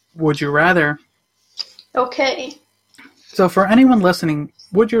Would You Rather. Okay. So for anyone listening,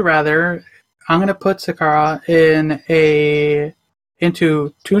 would you rather? I'm going to put Xicara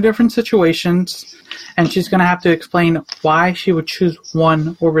into two different situations, and she's going to have to explain why she would choose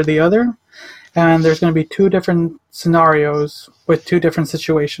one over the other. And there's going to be two different scenarios with two different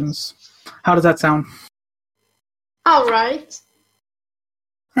situations. How does that sound? All right.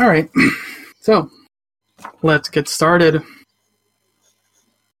 All right. So let's get started.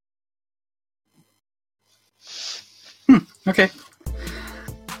 Okay.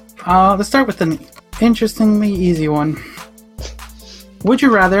 Let's start with an interestingly easy one. Would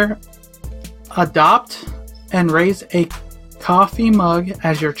you rather adopt and raise a coffee mug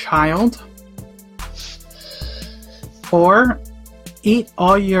as your child, or eat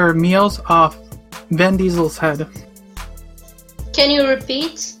all your meals off Vin Diesel's head? Can you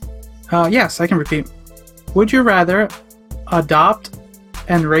repeat? Yes, I can repeat. Would you rather adopt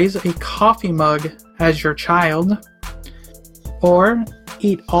and raise a coffee mug as your child, or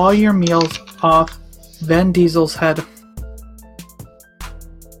eat all your meals off Vin Diesel's head?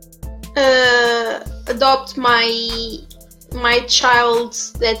 Adopt my child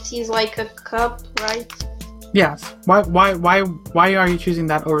that is like a cup, right? Yes. Why are you choosing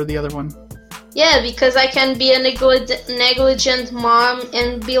that over the other one? Yeah, because I can be a negligent mom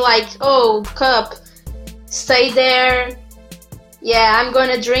and be like, oh, Cup, stay there. Yeah, I'm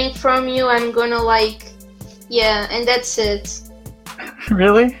gonna drink from you. I'm gonna yeah, and that's it.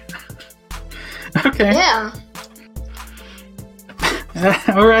 Really? Okay. Yeah.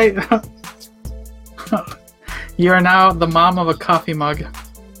 All right. You are now the mom of a coffee mug.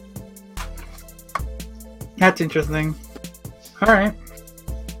 That's interesting. All right.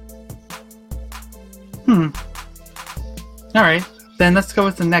 All right. Then let's go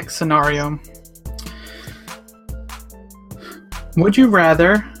with the next scenario. Would you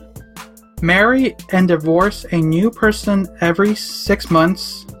rather marry and divorce a new person every 6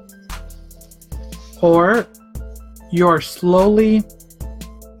 months, or you're slowly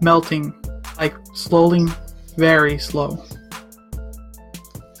melting, like slowly, very slow?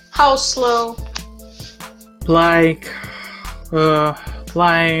 How slow? What's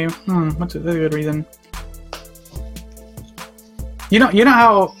a good reason? You know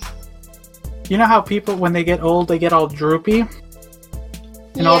how people, when they get old, they get all droopy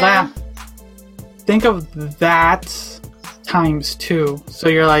and all that. Think of that times 2. So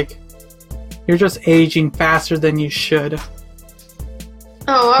you're just aging faster than you should.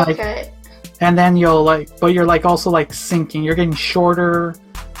 Oh, okay. And then but you're also sinking. You're getting shorter,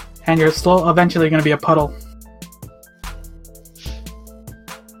 and you're eventually going to be a puddle.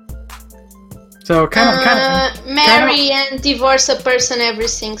 So marry and divorce a person every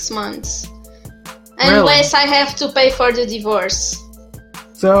 6 months, unless I have to pay for the divorce.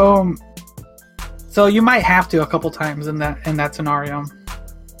 So you might have to a couple times in that scenario.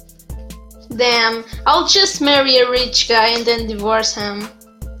 Damn, I'll just marry a rich guy and then divorce him.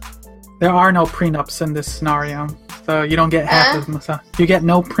 There are no prenups in this scenario, so you don't get half of stuff. You get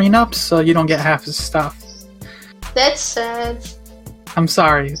no prenups, so you don't get half his stuff. That's sad. I'm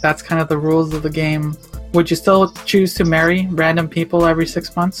sorry, that's kind of the rules of the game. Would you still choose to marry random people every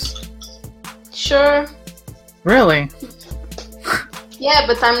 6 months? Sure. Really? Yeah,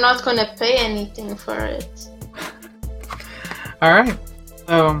 but I'm not gonna pay anything for it. Alright.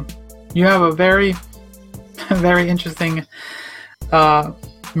 So, you have a very, very interesting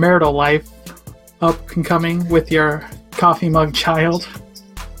marital life up and coming with your coffee mug child.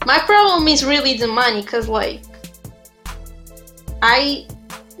 My problem is really the money, cause we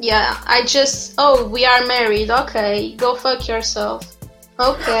are married. Okay, go fuck yourself.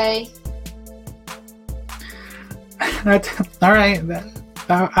 Okay. That's all right.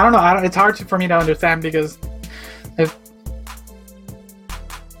 I don't know. It's hard for me to understand because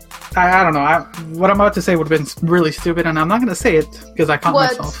I don't know. What I'm about to say would have been really stupid, and I'm not going to say it because I caught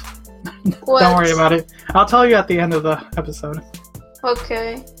myself. Don't worry about it. I'll tell you at the end of the episode.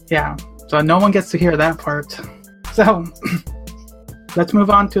 Okay. Yeah. So no one gets to hear that part. So let's move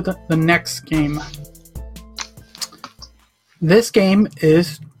on to the next game. This game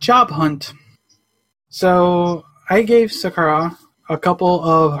is Job Hunt. So I gave Xicara a couple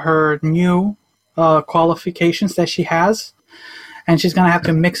of her new qualifications that she has, and she's going to have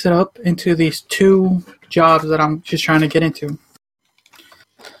to mix it up into these 2 jobs that she's trying to get into.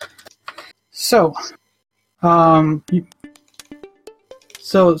 So,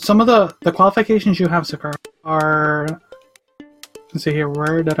 so some of the qualifications you have, Xicara, are, let's see here,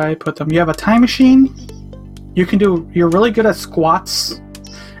 where did I put them? You have a time machine, you're really good at squats,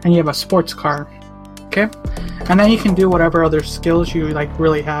 and you have a sports car. Okay? And then you can do whatever other skills you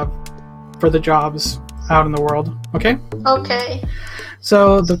really have for the jobs out in the world. Okay? Okay.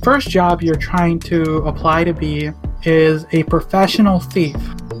 So the first job you're trying to apply to be is a professional thief.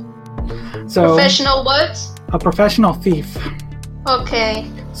 So professional what? A professional thief.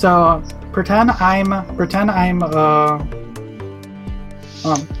 Okay. So pretend I'm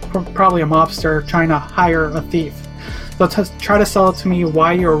probably a mobster trying to hire a thief. So try to sell it to me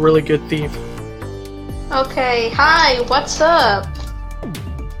why you're a really good thief. Okay, hi, what's up?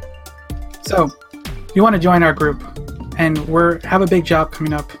 So, you want to join our group, and have a big job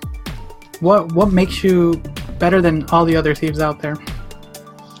coming up. What makes you better than all the other thieves out there?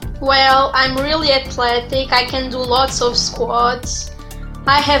 Well, I'm really athletic, I can do lots of squats.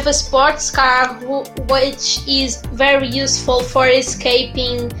 I have a sports car which is very useful for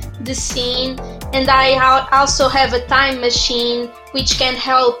escaping the scene, and I also have a time machine which can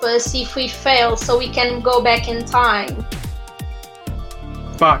help us if we fail so we can go back in time.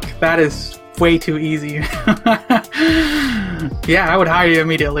 Fuck, that is way too easy. Yeah, I would hire you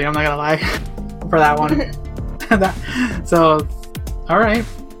immediately, I'm not gonna lie, for that one. So, alright.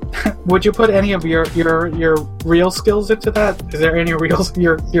 Would you put any of your real skills into that? Is there any your real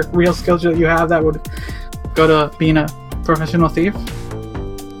skills that you have that would go to being a professional thief?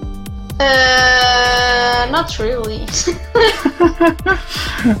 Not really.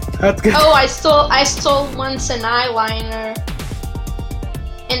 That's good. Oh, I stole once an eyeliner,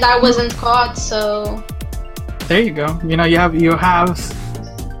 and I wasn't caught. So There you go. You know, you have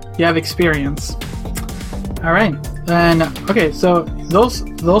experience. All right. Then okay, so those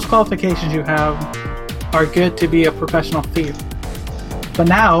qualifications you have are good to be a professional thief. But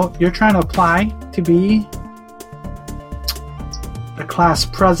now you're trying to apply to be the class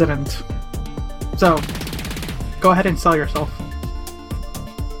president. So go ahead and sell yourself.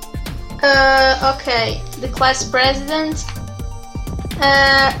 okay, the class president.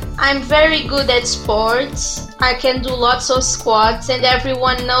 I'm very good at sports. I can do lots of squats, and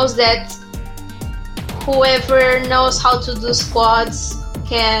everyone knows that whoever knows how to do squats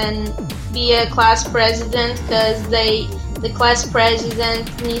can be a class president, because the class president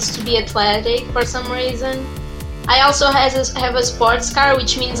needs to be athletic for some reason. I also have a sports car,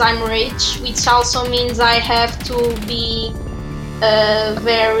 which means I'm rich, which also means I have to be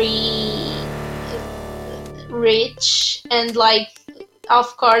very rich, and like,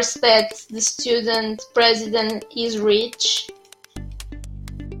 of course, that the student president is rich.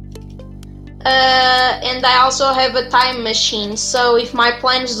 And I also have a time machine, so if my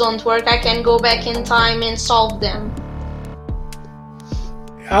plans don't work, I can go back in time and solve them.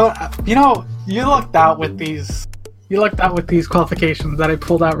 You know, you lucked out with these qualifications that I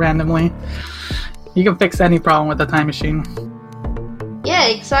pulled out randomly. You can fix any problem with a time machine. Yeah,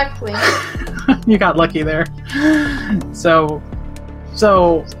 exactly. You got lucky there. So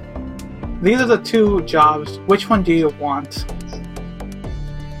these are the two jobs. Which one do you want?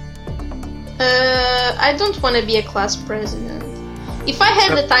 I don't want to be a class president. If I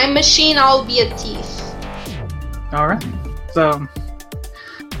had a time machine, I'll be a thief. Alright. So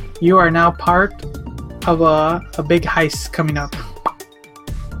you are now part of a big heist coming up.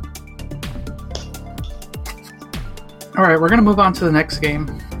 Alright, we're gonna move on to the next game.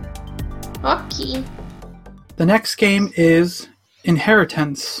 Okay. The next game is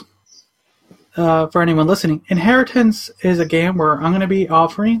Inheritance. For anyone listening, Inheritance is a game where I'm going to be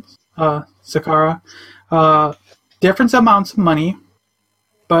offering Xicara different amounts of money,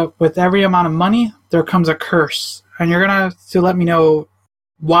 but with every amount of money there comes a curse, and you're gonna have to let me know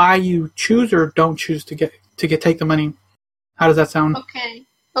why you choose or don't choose to take the money. How does that sound?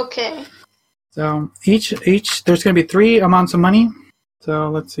 Okay. So each there's going to be 3 amounts of money. So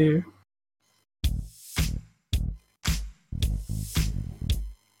let's see.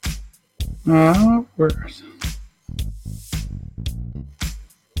 Where's...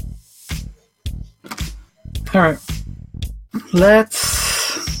 Alright.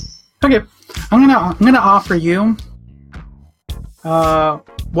 Okay. I'm gonna offer you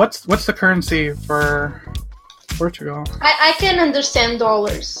what's the currency for Portugal? I can understand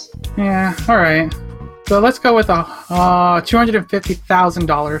dollars. Yeah, alright. So let's go with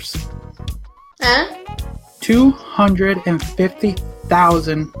 $250,000. Huh?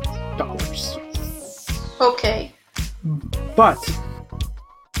 $250,000. Okay. But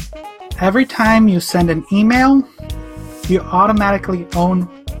every time you send an email, you automatically own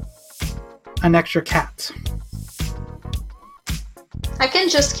an extra cat. I can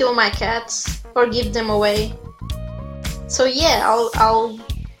just kill my cats or give them away. So yeah, I'll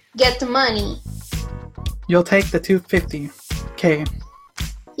get the money. You'll take the $250K.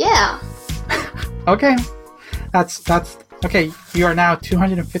 Yeah. Okay. That's okay. You are now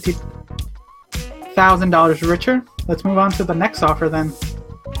 $250,000 richer. Let's move on to the next offer then.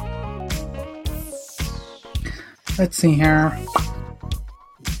 Let's see here.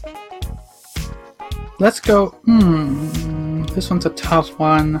 Let's go. This one's a tough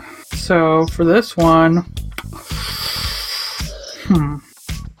one. So for this one,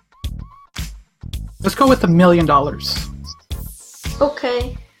 let's go with $1 million.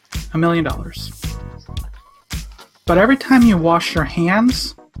 Okay. $1 million. But every time you wash your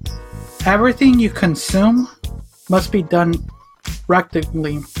hands, everything you consume must be done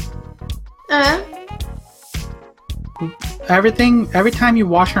rectally. Every time you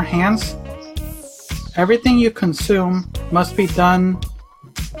wash your hands, everything you consume must be done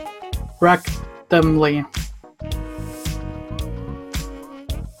rectally.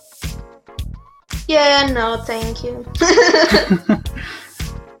 Yeah, no, thank you.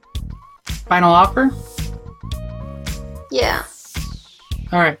 Final offer? Yeah.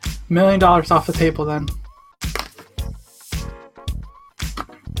 Alright, $1 million off the table then.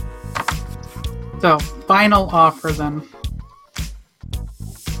 So, final offer then.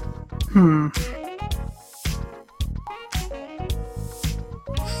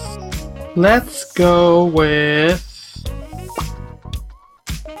 Let's go with...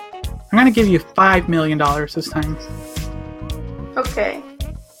 I'm gonna give you $5 million this time. Okay.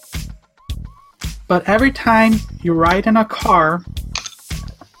 But every time you ride in a car,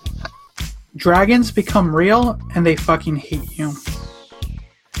 dragons become real and they fucking hate you.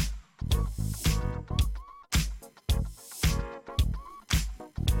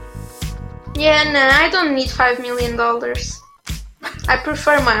 Yeah, nah, I don't need $5 million. I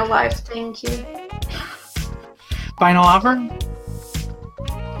prefer my life, thank you. Final offer?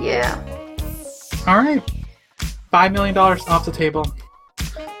 Yeah. Alright. $5 million off the table.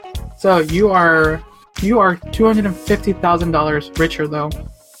 So you are $250,000 richer though.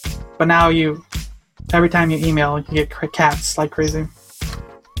 But now every time you email, you get cats like crazy.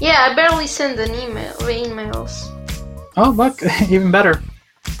 Yeah, I barely send emails. Oh, look, even better.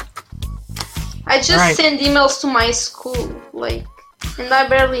 I just send emails to my school, and I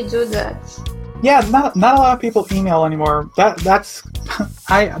barely do that. Yeah, not a lot of people email anymore. That's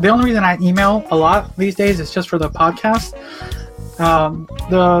the only reason I email a lot these days is just for the podcast.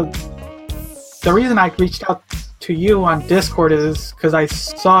 The reason I reached out to you on Discord is because I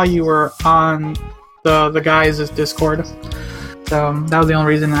saw you were on the guys' Discord. So that was the only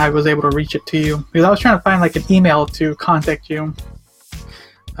reason I was able to reach it to you. Because I was trying to find an email to contact you.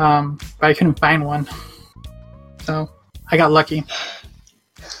 But I couldn't find one. So I got lucky.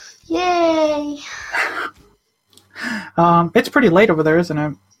 Yay! It's pretty late over there, isn't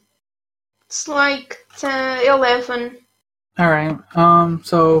it? It's 11. Alright,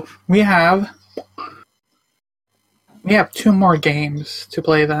 so we have 2 more games to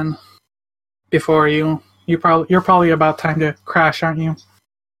play then. Before you're probably about time to crash, aren't you?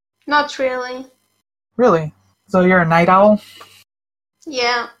 Not really. Really? So you're a night owl?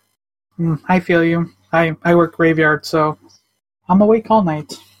 Yeah. I feel you. I work graveyard, so I'm awake all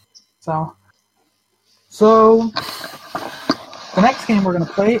night. So the next game we're gonna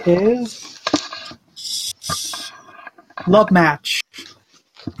play is Love Match.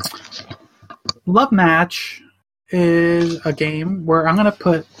 Love Match is a game where I'm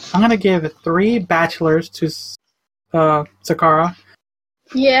gonna give 3 bachelors to Xicara.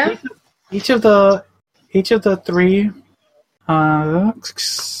 Yeah. Each of the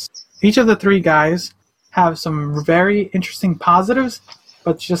 3 guys have some very interesting positives,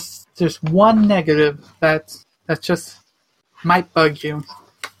 but just there's one negative that just might bug you.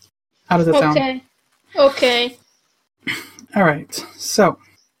 How does it sound? Okay. All right. So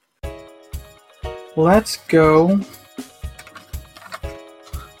let's go.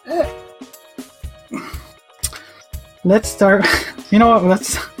 Let's start. You know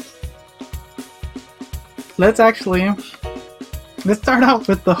what? Let's start out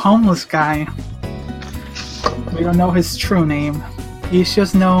with the homeless guy. We don't know his true name. He's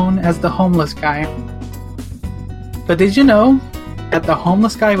just known as the homeless guy. But did you know that the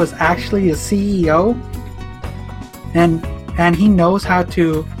homeless guy was actually a CEO? And he knows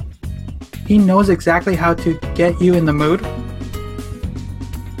exactly how to get you in the mood.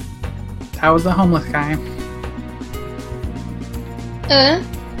 That was the homeless guy.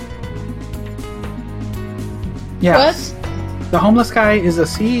 Yes. What? The homeless guy is a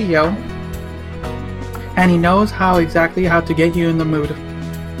CEO, and he knows exactly how to get you in the mood.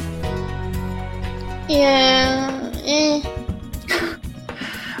 Yeah.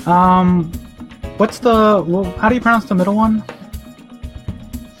 How do you pronounce the middle one?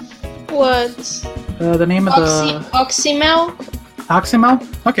 What? The name of the... Oxymel? Oxymel?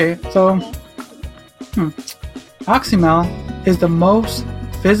 Okay, so... Oxymel is the most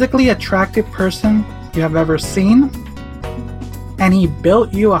physically attractive person you have ever seen, and he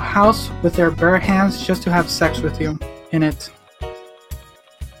built you a house with their bare hands just to have sex with you in it.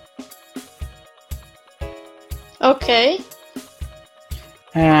 Okay.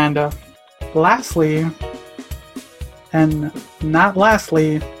 And lastly, and not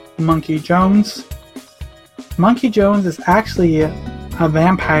lastly, Monkey Jones. Monkey Jones is actually a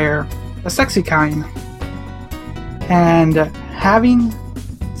vampire, a sexy kind. And having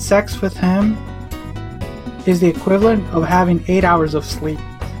sex with him is the equivalent of having 8 hours of sleep.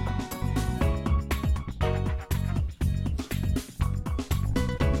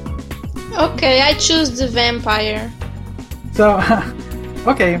 Okay, I choose the vampire. So,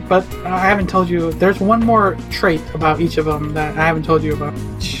 okay, but I haven't told you, there's one more trait about each of them that I haven't told you about.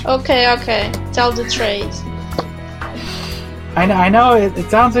 Okay, tell the trait. I know, it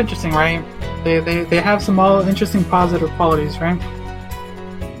sounds interesting, right? They have some all interesting positive qualities, right?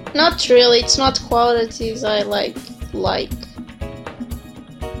 Not really, it's not qualities I like.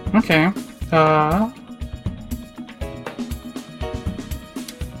 Okay.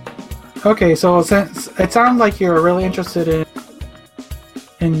 Okay, so since it sounds like you're really interested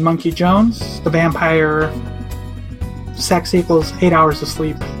in Monkey Jones, the vampire, sex equals 8 hours of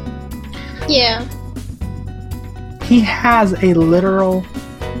sleep. Yeah. He has a literal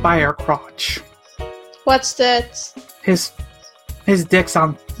fire crotch. What's that? His dick's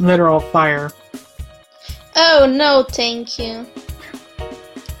on literal fire. Oh, no, thank you.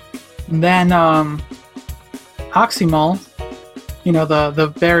 Then, Oxymol, you know, the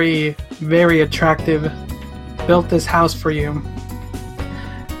very, very attractive, built this house for you.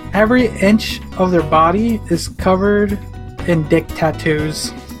 Every inch of their body is covered in dick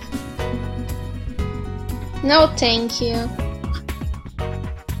tattoos. No, thank you.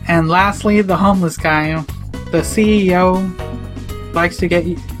 And lastly, the homeless guy. The CEO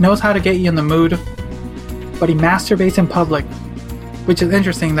knows how to get you in the mood, but he masturbates in public, which is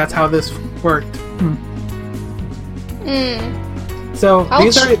interesting. That's how this worked. So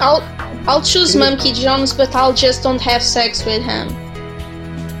I'll choose Monkey Jones, but I'll just don't have sex with him.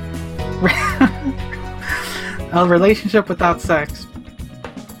 A relationship without sex.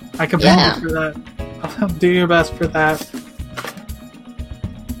 I commend you for that. I'll do your best for that.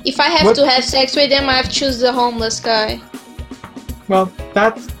 If I have to have sex with him, I have to choose the homeless guy. Well,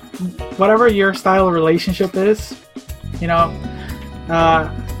 that's whatever your style of relationship is. You know,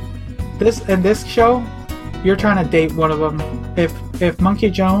 this show, you're trying to date one of them. If Monkey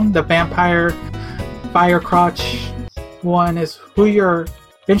Joan, the vampire fire crotch one, is who you're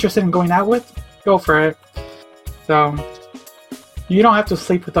interested in going out with, go for it. So you don't have to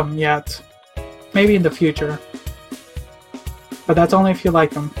sleep with them yet. Maybe in the future. But that's only if you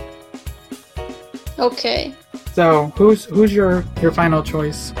like them. Okay. So who's your final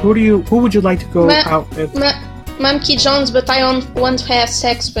choice? Who would you like to go out with? Monkey Jones, but I don't want to have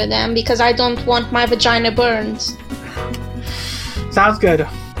sex with them because I don't want my vagina burned. Sounds good.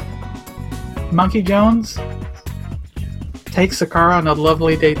 Monkey Jones, take Xicara on a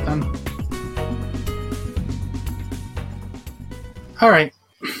lovely date then. Alright.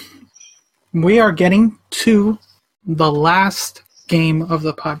 We are getting to the last game of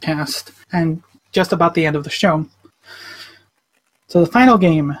the podcast and just about the end of the show. So the final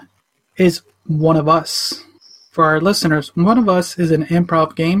game is One of Us. For our listeners, One of Us is an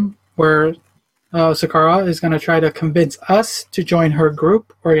improv game where Xicara is going to try to convince us to join her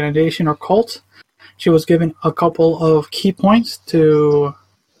group, organization, or cult. She was given a couple of key points to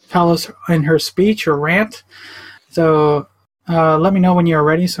tell us in her speech or rant. So let me know when you're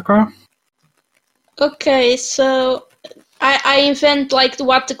ready, Xicara. Okay, so I invent like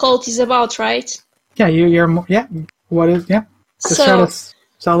what the cult is about, right? Yeah, you're yeah. What is yeah? Just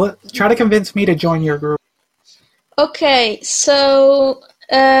try to convince me to join your group. Okay, so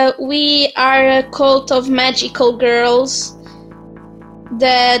we are a cult of magical girls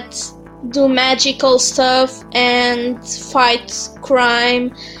that do magical stuff and fight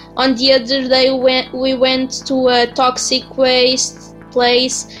crime. On the other day, we went to a toxic waste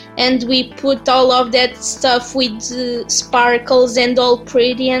place and we put all of that stuff with sparkles and all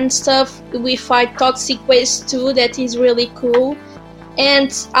pretty and stuff. We fight toxic waste too, that is really cool.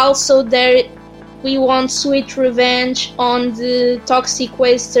 And also there we want sweet revenge on the toxic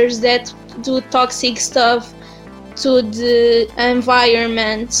wasters that do toxic stuff to the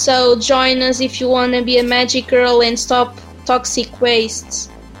environment. So join us if you want to be a magic girl and stop toxic wastes.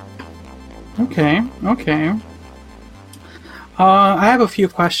 Okay. I have a few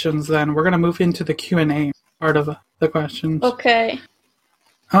questions then. We're going to move into the Q&A part of the questions. Okay.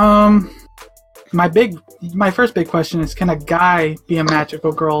 My first big question is, can a guy be a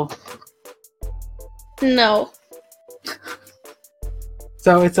magical girl? No.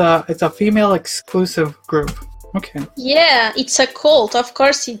 So it's a female exclusive group. Okay. Yeah, it's a cult. Of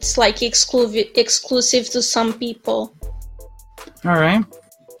course it's like exclusive to some people. All right.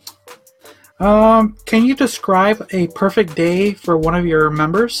 Can you describe a perfect day for one of your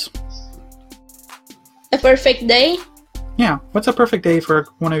members? A perfect day? Yeah, what's a perfect day for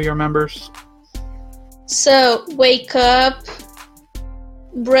one of your members? So, wake up,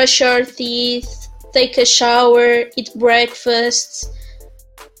 brush your teeth, take a shower, eat breakfast,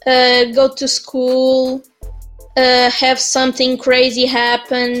 go to school, have something crazy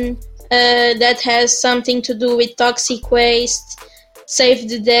happen that has something to do with toxic waste, save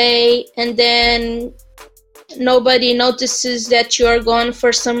the day, and then nobody notices that you are gone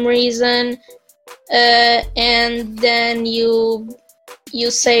for some reason, and then you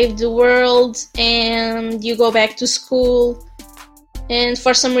save the world and you go back to school, and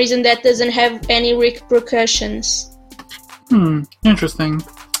for some reason that doesn't have any repercussions. Interesting.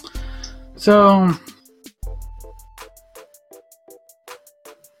 So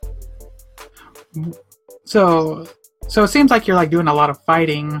So it seems like you're like doing a lot of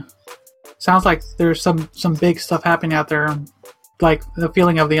fighting. Sounds like there's some big stuff happening out there, like the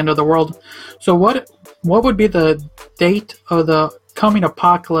feeling of the end of the world. So what would be the date of the coming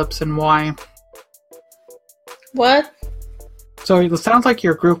apocalypse and why? What? So it sounds like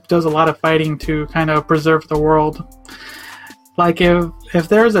your group does a lot of fighting to kind of preserve the world. Like if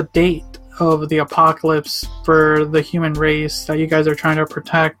there's a date of the apocalypse for the human race that you guys are trying to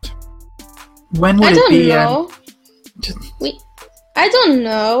protect, when would it be? I don't know. I don't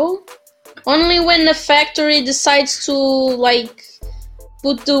know. Only when the factory decides to like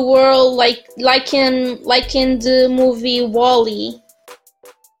put the world like in the movie WALL-E.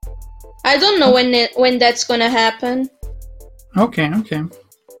 I don't know when that's gonna happen. Okay.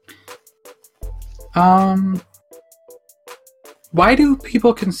 Why do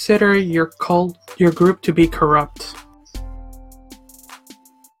people consider your group to be corrupt?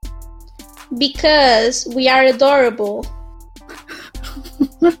 Because we are adorable.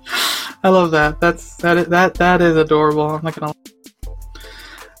 I love that. That is adorable. I'm not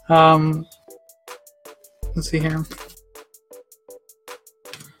gonna. Let's see here.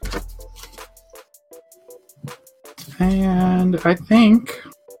 And I think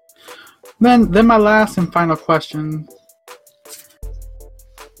then my last and final question.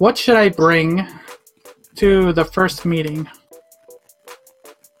 What should I bring to the first meeting?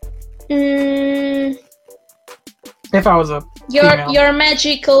 If I was a female. Your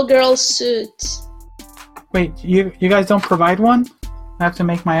magical girl suit. Wait, you guys don't provide one? I have to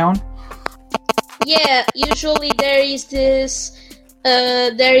make my own? Yeah, usually there is this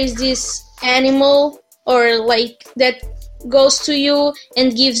animal or like that goes to you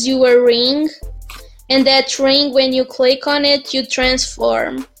and gives you a ring, and that ring, when you click on it, you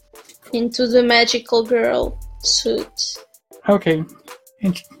transform into the magical girl suit. Okay.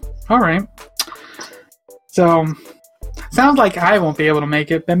 Alright. So, sounds like I won't be able to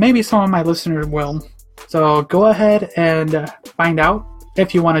make it, but maybe some of my listeners will. So go ahead and find out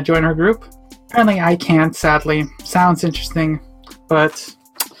if you want to join our group. Apparently I can't, sadly. Sounds interesting, but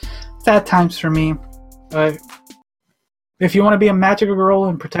sad times for me. But if you want to be a magical girl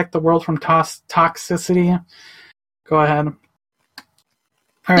and protect the world from toxicity, go ahead.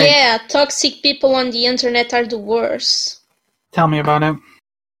 All right. Yeah, toxic people on the internet are the worst. Tell me about it.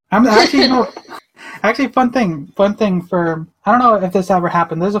 I'm actually, actually, fun thing for, I don't know if this ever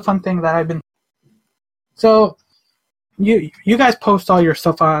happened. There's a fun thing that I've been. So, you guys post all your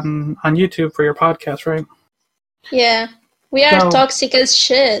stuff on YouTube for your podcast, right? Yeah, we are toxic as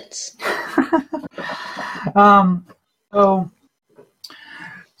shit.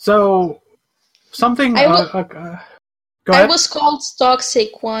 So something. Go ahead. I was called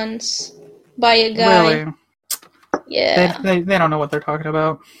toxic once by a guy. Really? Yeah. They don't know what they're talking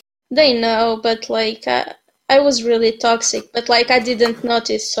about. They know, but like I was really toxic, but like I didn't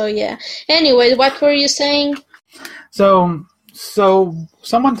notice. So yeah. Anyway, what were you saying? So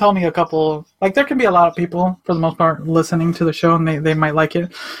someone told me a couple. Like there can be a lot of people for the most part listening to the show, and they might like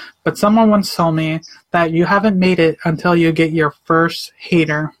it. But someone once told me that you haven't made it until you get your first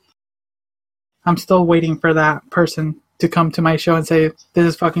hater. I'm still waiting for that person to come to my show and say, this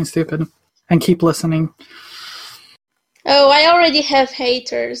is fucking stupid, and keep listening. Oh, I already have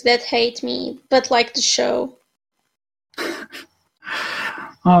haters that hate me, but like the show.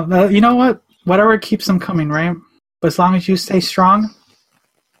 You know what? Whatever keeps them coming, right? But as long as you stay strong,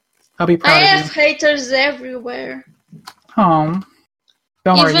 I'll be proud of you. I have haters everywhere. Oh.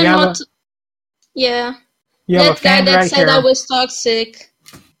 Don't worry. Yeah. You have a fan that guy that right said here. I was toxic.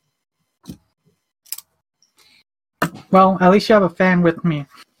 Well, at least you have a fan with me.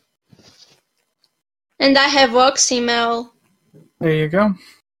 And I have Oxymel. There you go.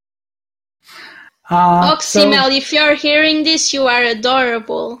 Oxymel, if you're hearing this, you are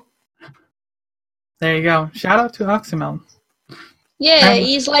adorable. There you go. Shout out to Oxymel. Yeah,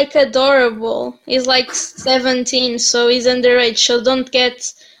 he's like adorable. He's like 17, so he's underage. So don't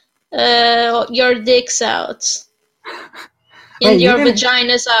get your dicks out. And your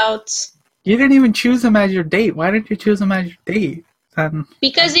vaginas out. You didn't even choose him as your date. Why didn't you choose him as your date?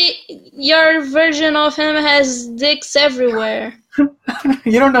 Because your version of him has dicks everywhere.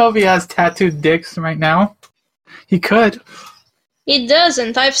 You don't know if he has tattooed dicks right now. He could. He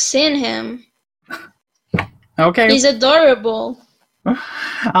doesn't. I've seen him. Okay. He's adorable.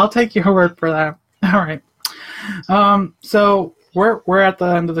 I'll take your word for that. All right. So we're at the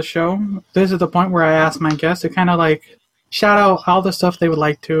end of the show. This is the point where I ask my guests to kind of like shout out all the stuff they would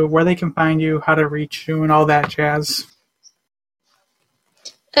like to, where they can find you, how to reach you, and all that jazz.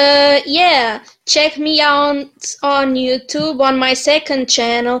 Yeah, check me out on YouTube on my second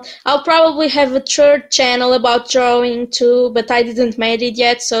channel. I'll probably have a third channel about drawing too, but I didn't make it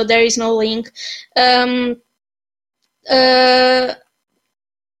yet, so there is no link. I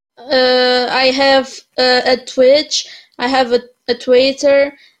have a Twitch. I have a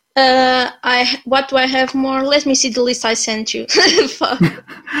Twitter. What do I have more? Let me see the list I sent you. Fuck.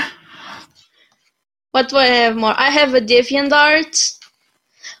 What do I have more? I have a DeviantArt.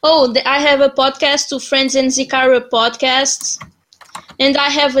 Oh, I have a podcast, Two Friends and Xicara podcasts, and I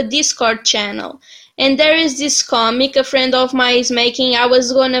have a Discord channel. And there is this comic a friend of mine is making. I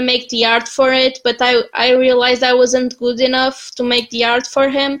was going to make the art for it, but I realized I wasn't good enough to make the art for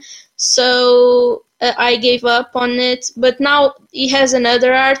him, so I gave up on it. But now he has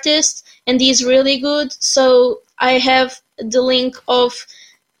another artist, and he's really good, so I have the link of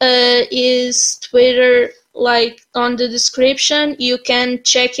his Twitter on the description. You can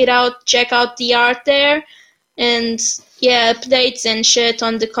check it out, check out the art there, and yeah, updates and shit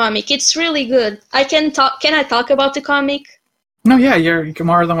on the comic. It's really good. Can I talk about the comic? No, yeah, you're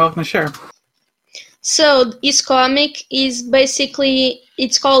more than welcome to share. So his comic is basically,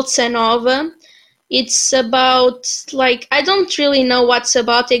 it's called Sanova. It's about, I don't really know what's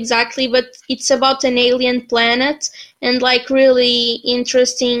about exactly, but it's about an alien planet and, really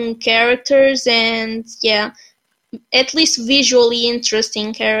interesting characters and, yeah, at least visually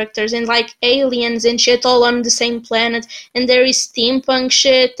interesting characters and, aliens and shit all on the same planet. And there is steampunk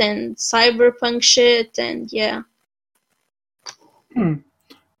shit and cyberpunk shit and, yeah.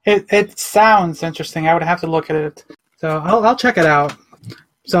 It sounds interesting. I would have to look at it. So I'll check it out.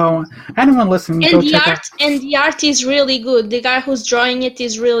 So anyone listening, and go check out. And the art is really good. The guy who's drawing it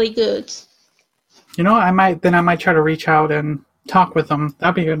is really good. You know, I might try to reach out and talk with them.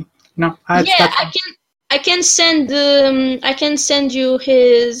 That'd be good. I can send you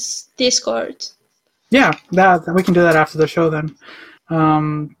his Discord. Yeah, that we can do that after the show then,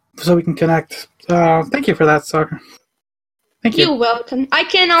 so we can connect. Thank you for that, Soccer. Thank you. You're welcome. I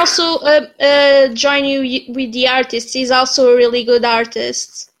can also join you with the artist. He's also a really good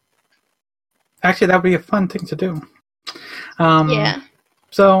artist. Actually, that would be a fun thing to do. Yeah.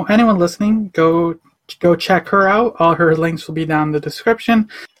 So anyone listening, go check her out. All her links will be down in the description.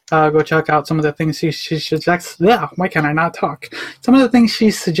 Go check out some of the things she suggests. Yeah, why can't I not talk? Some of the things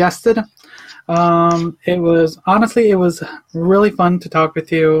she suggested. It was really fun to talk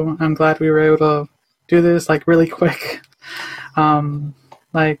with you. I'm glad we were able to do this really quick.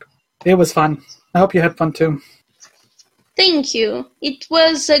 It was fun. I hope you had fun too. Thank you. It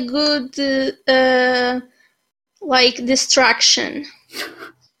was a good distraction.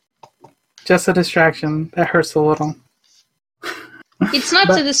 Just a distraction. That hurts a little. It's not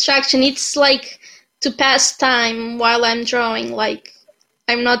a distraction. It's to pass time while I'm drawing.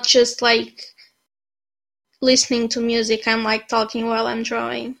 I'm not just listening to music. I'm talking while I'm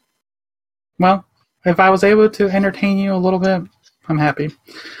drawing. Well, if I was able to entertain you a little bit, I'm happy.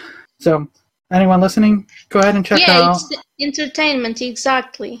 So, anyone listening, go ahead and check out. Yeah, it's entertainment,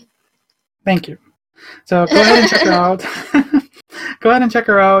 exactly. Thank you. So, go ahead and check her out. Go ahead and check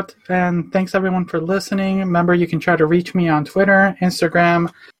her out. And thanks, everyone, for listening. Remember, you can try to reach me on Twitter,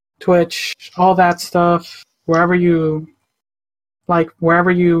 Instagram, Twitch, all that stuff. Wherever you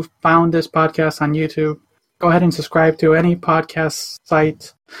found this podcast on YouTube, go ahead and subscribe to any podcast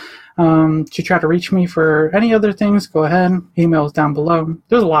site. To try to reach me for any other things, go ahead. Emails down below.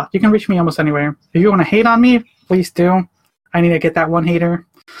 There's a lot. You can reach me almost anywhere. If you want to hate on me, please do. I need to get that one hater.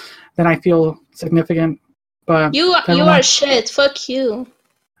 Then I feel significant. But you are shit. Fuck you.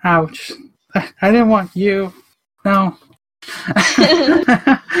 Ouch. I didn't want you. No.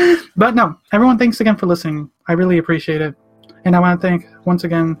 But no, everyone, thanks again for listening. I really appreciate it. And I want to thank, once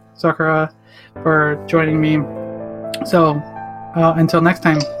again, Sakura for joining me. So, until next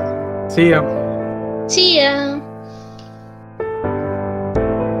time. See ya. See ya.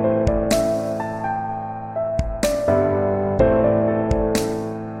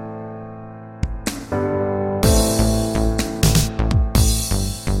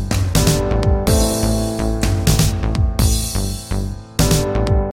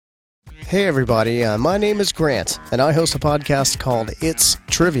 Hey everybody, my name is Grant, and I host a podcast called It's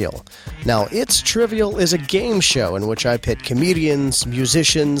Trivial. Now, It's Trivial is a game show in which I pit comedians,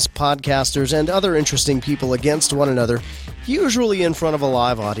 musicians, podcasters, and other interesting people against one another, usually in front of a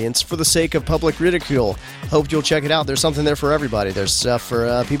live audience for the sake of public ridicule. Hope you'll check it out. There's something there for everybody. There's stuff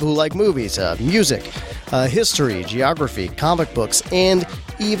for people who like movies, music, history, geography, comic books, and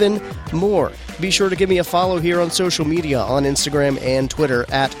even more. Be sure to give me a follow here on social media on Instagram and Twitter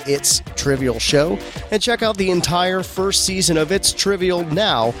at It's Trivial Show, and check out the entire first season of It's Trivial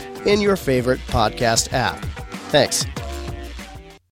now in your favorite podcast app. Thanks.